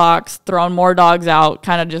them in the box, throwing more dogs out,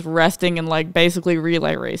 kind of just resting and like basically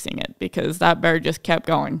relay racing it because that bear just kept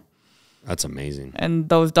going. That's amazing. And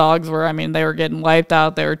those dogs were, I mean, they were getting wiped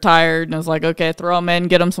out. They were tired. And it was like, okay, throw them in,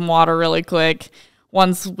 get them some water really quick.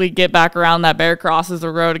 Once we get back around, that bear crosses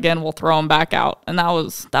the road again, we'll throw him back out. And that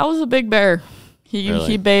was a big bear.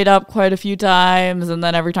 He bayed up quite a few times, and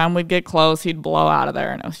then every time we'd get close, he'd blow out of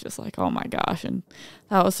there. And it was just like, oh my gosh. And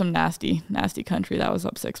that was some nasty, nasty country. That was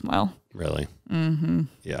up 6 Mile. Really? Mm-hmm.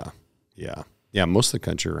 Yeah. Most of the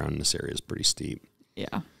country around this area is pretty steep.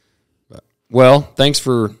 Yeah. But well, thanks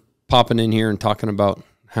for popping in here and talking about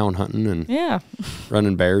hound hunting and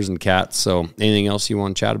running bears and cats. So anything else you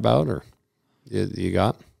want to chat about or you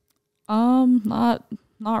got?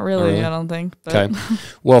 Not really, I don't think. But. Okay.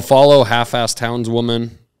 Well, follow Half-Assed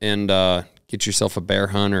Houndswoman and get yourself a bear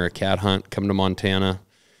hunt or a cat hunt. Come to Montana.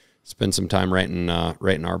 Spend some time right in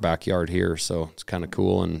our backyard here. So it's kind of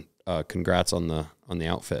cool. And congrats on the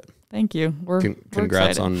outfit. Thank you.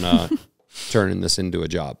 Congrats we're on turning this into a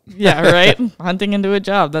job. Yeah, right? Hunting into a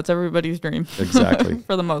job. That's everybody's dream. Exactly.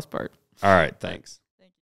 For the most part. All right. Thanks.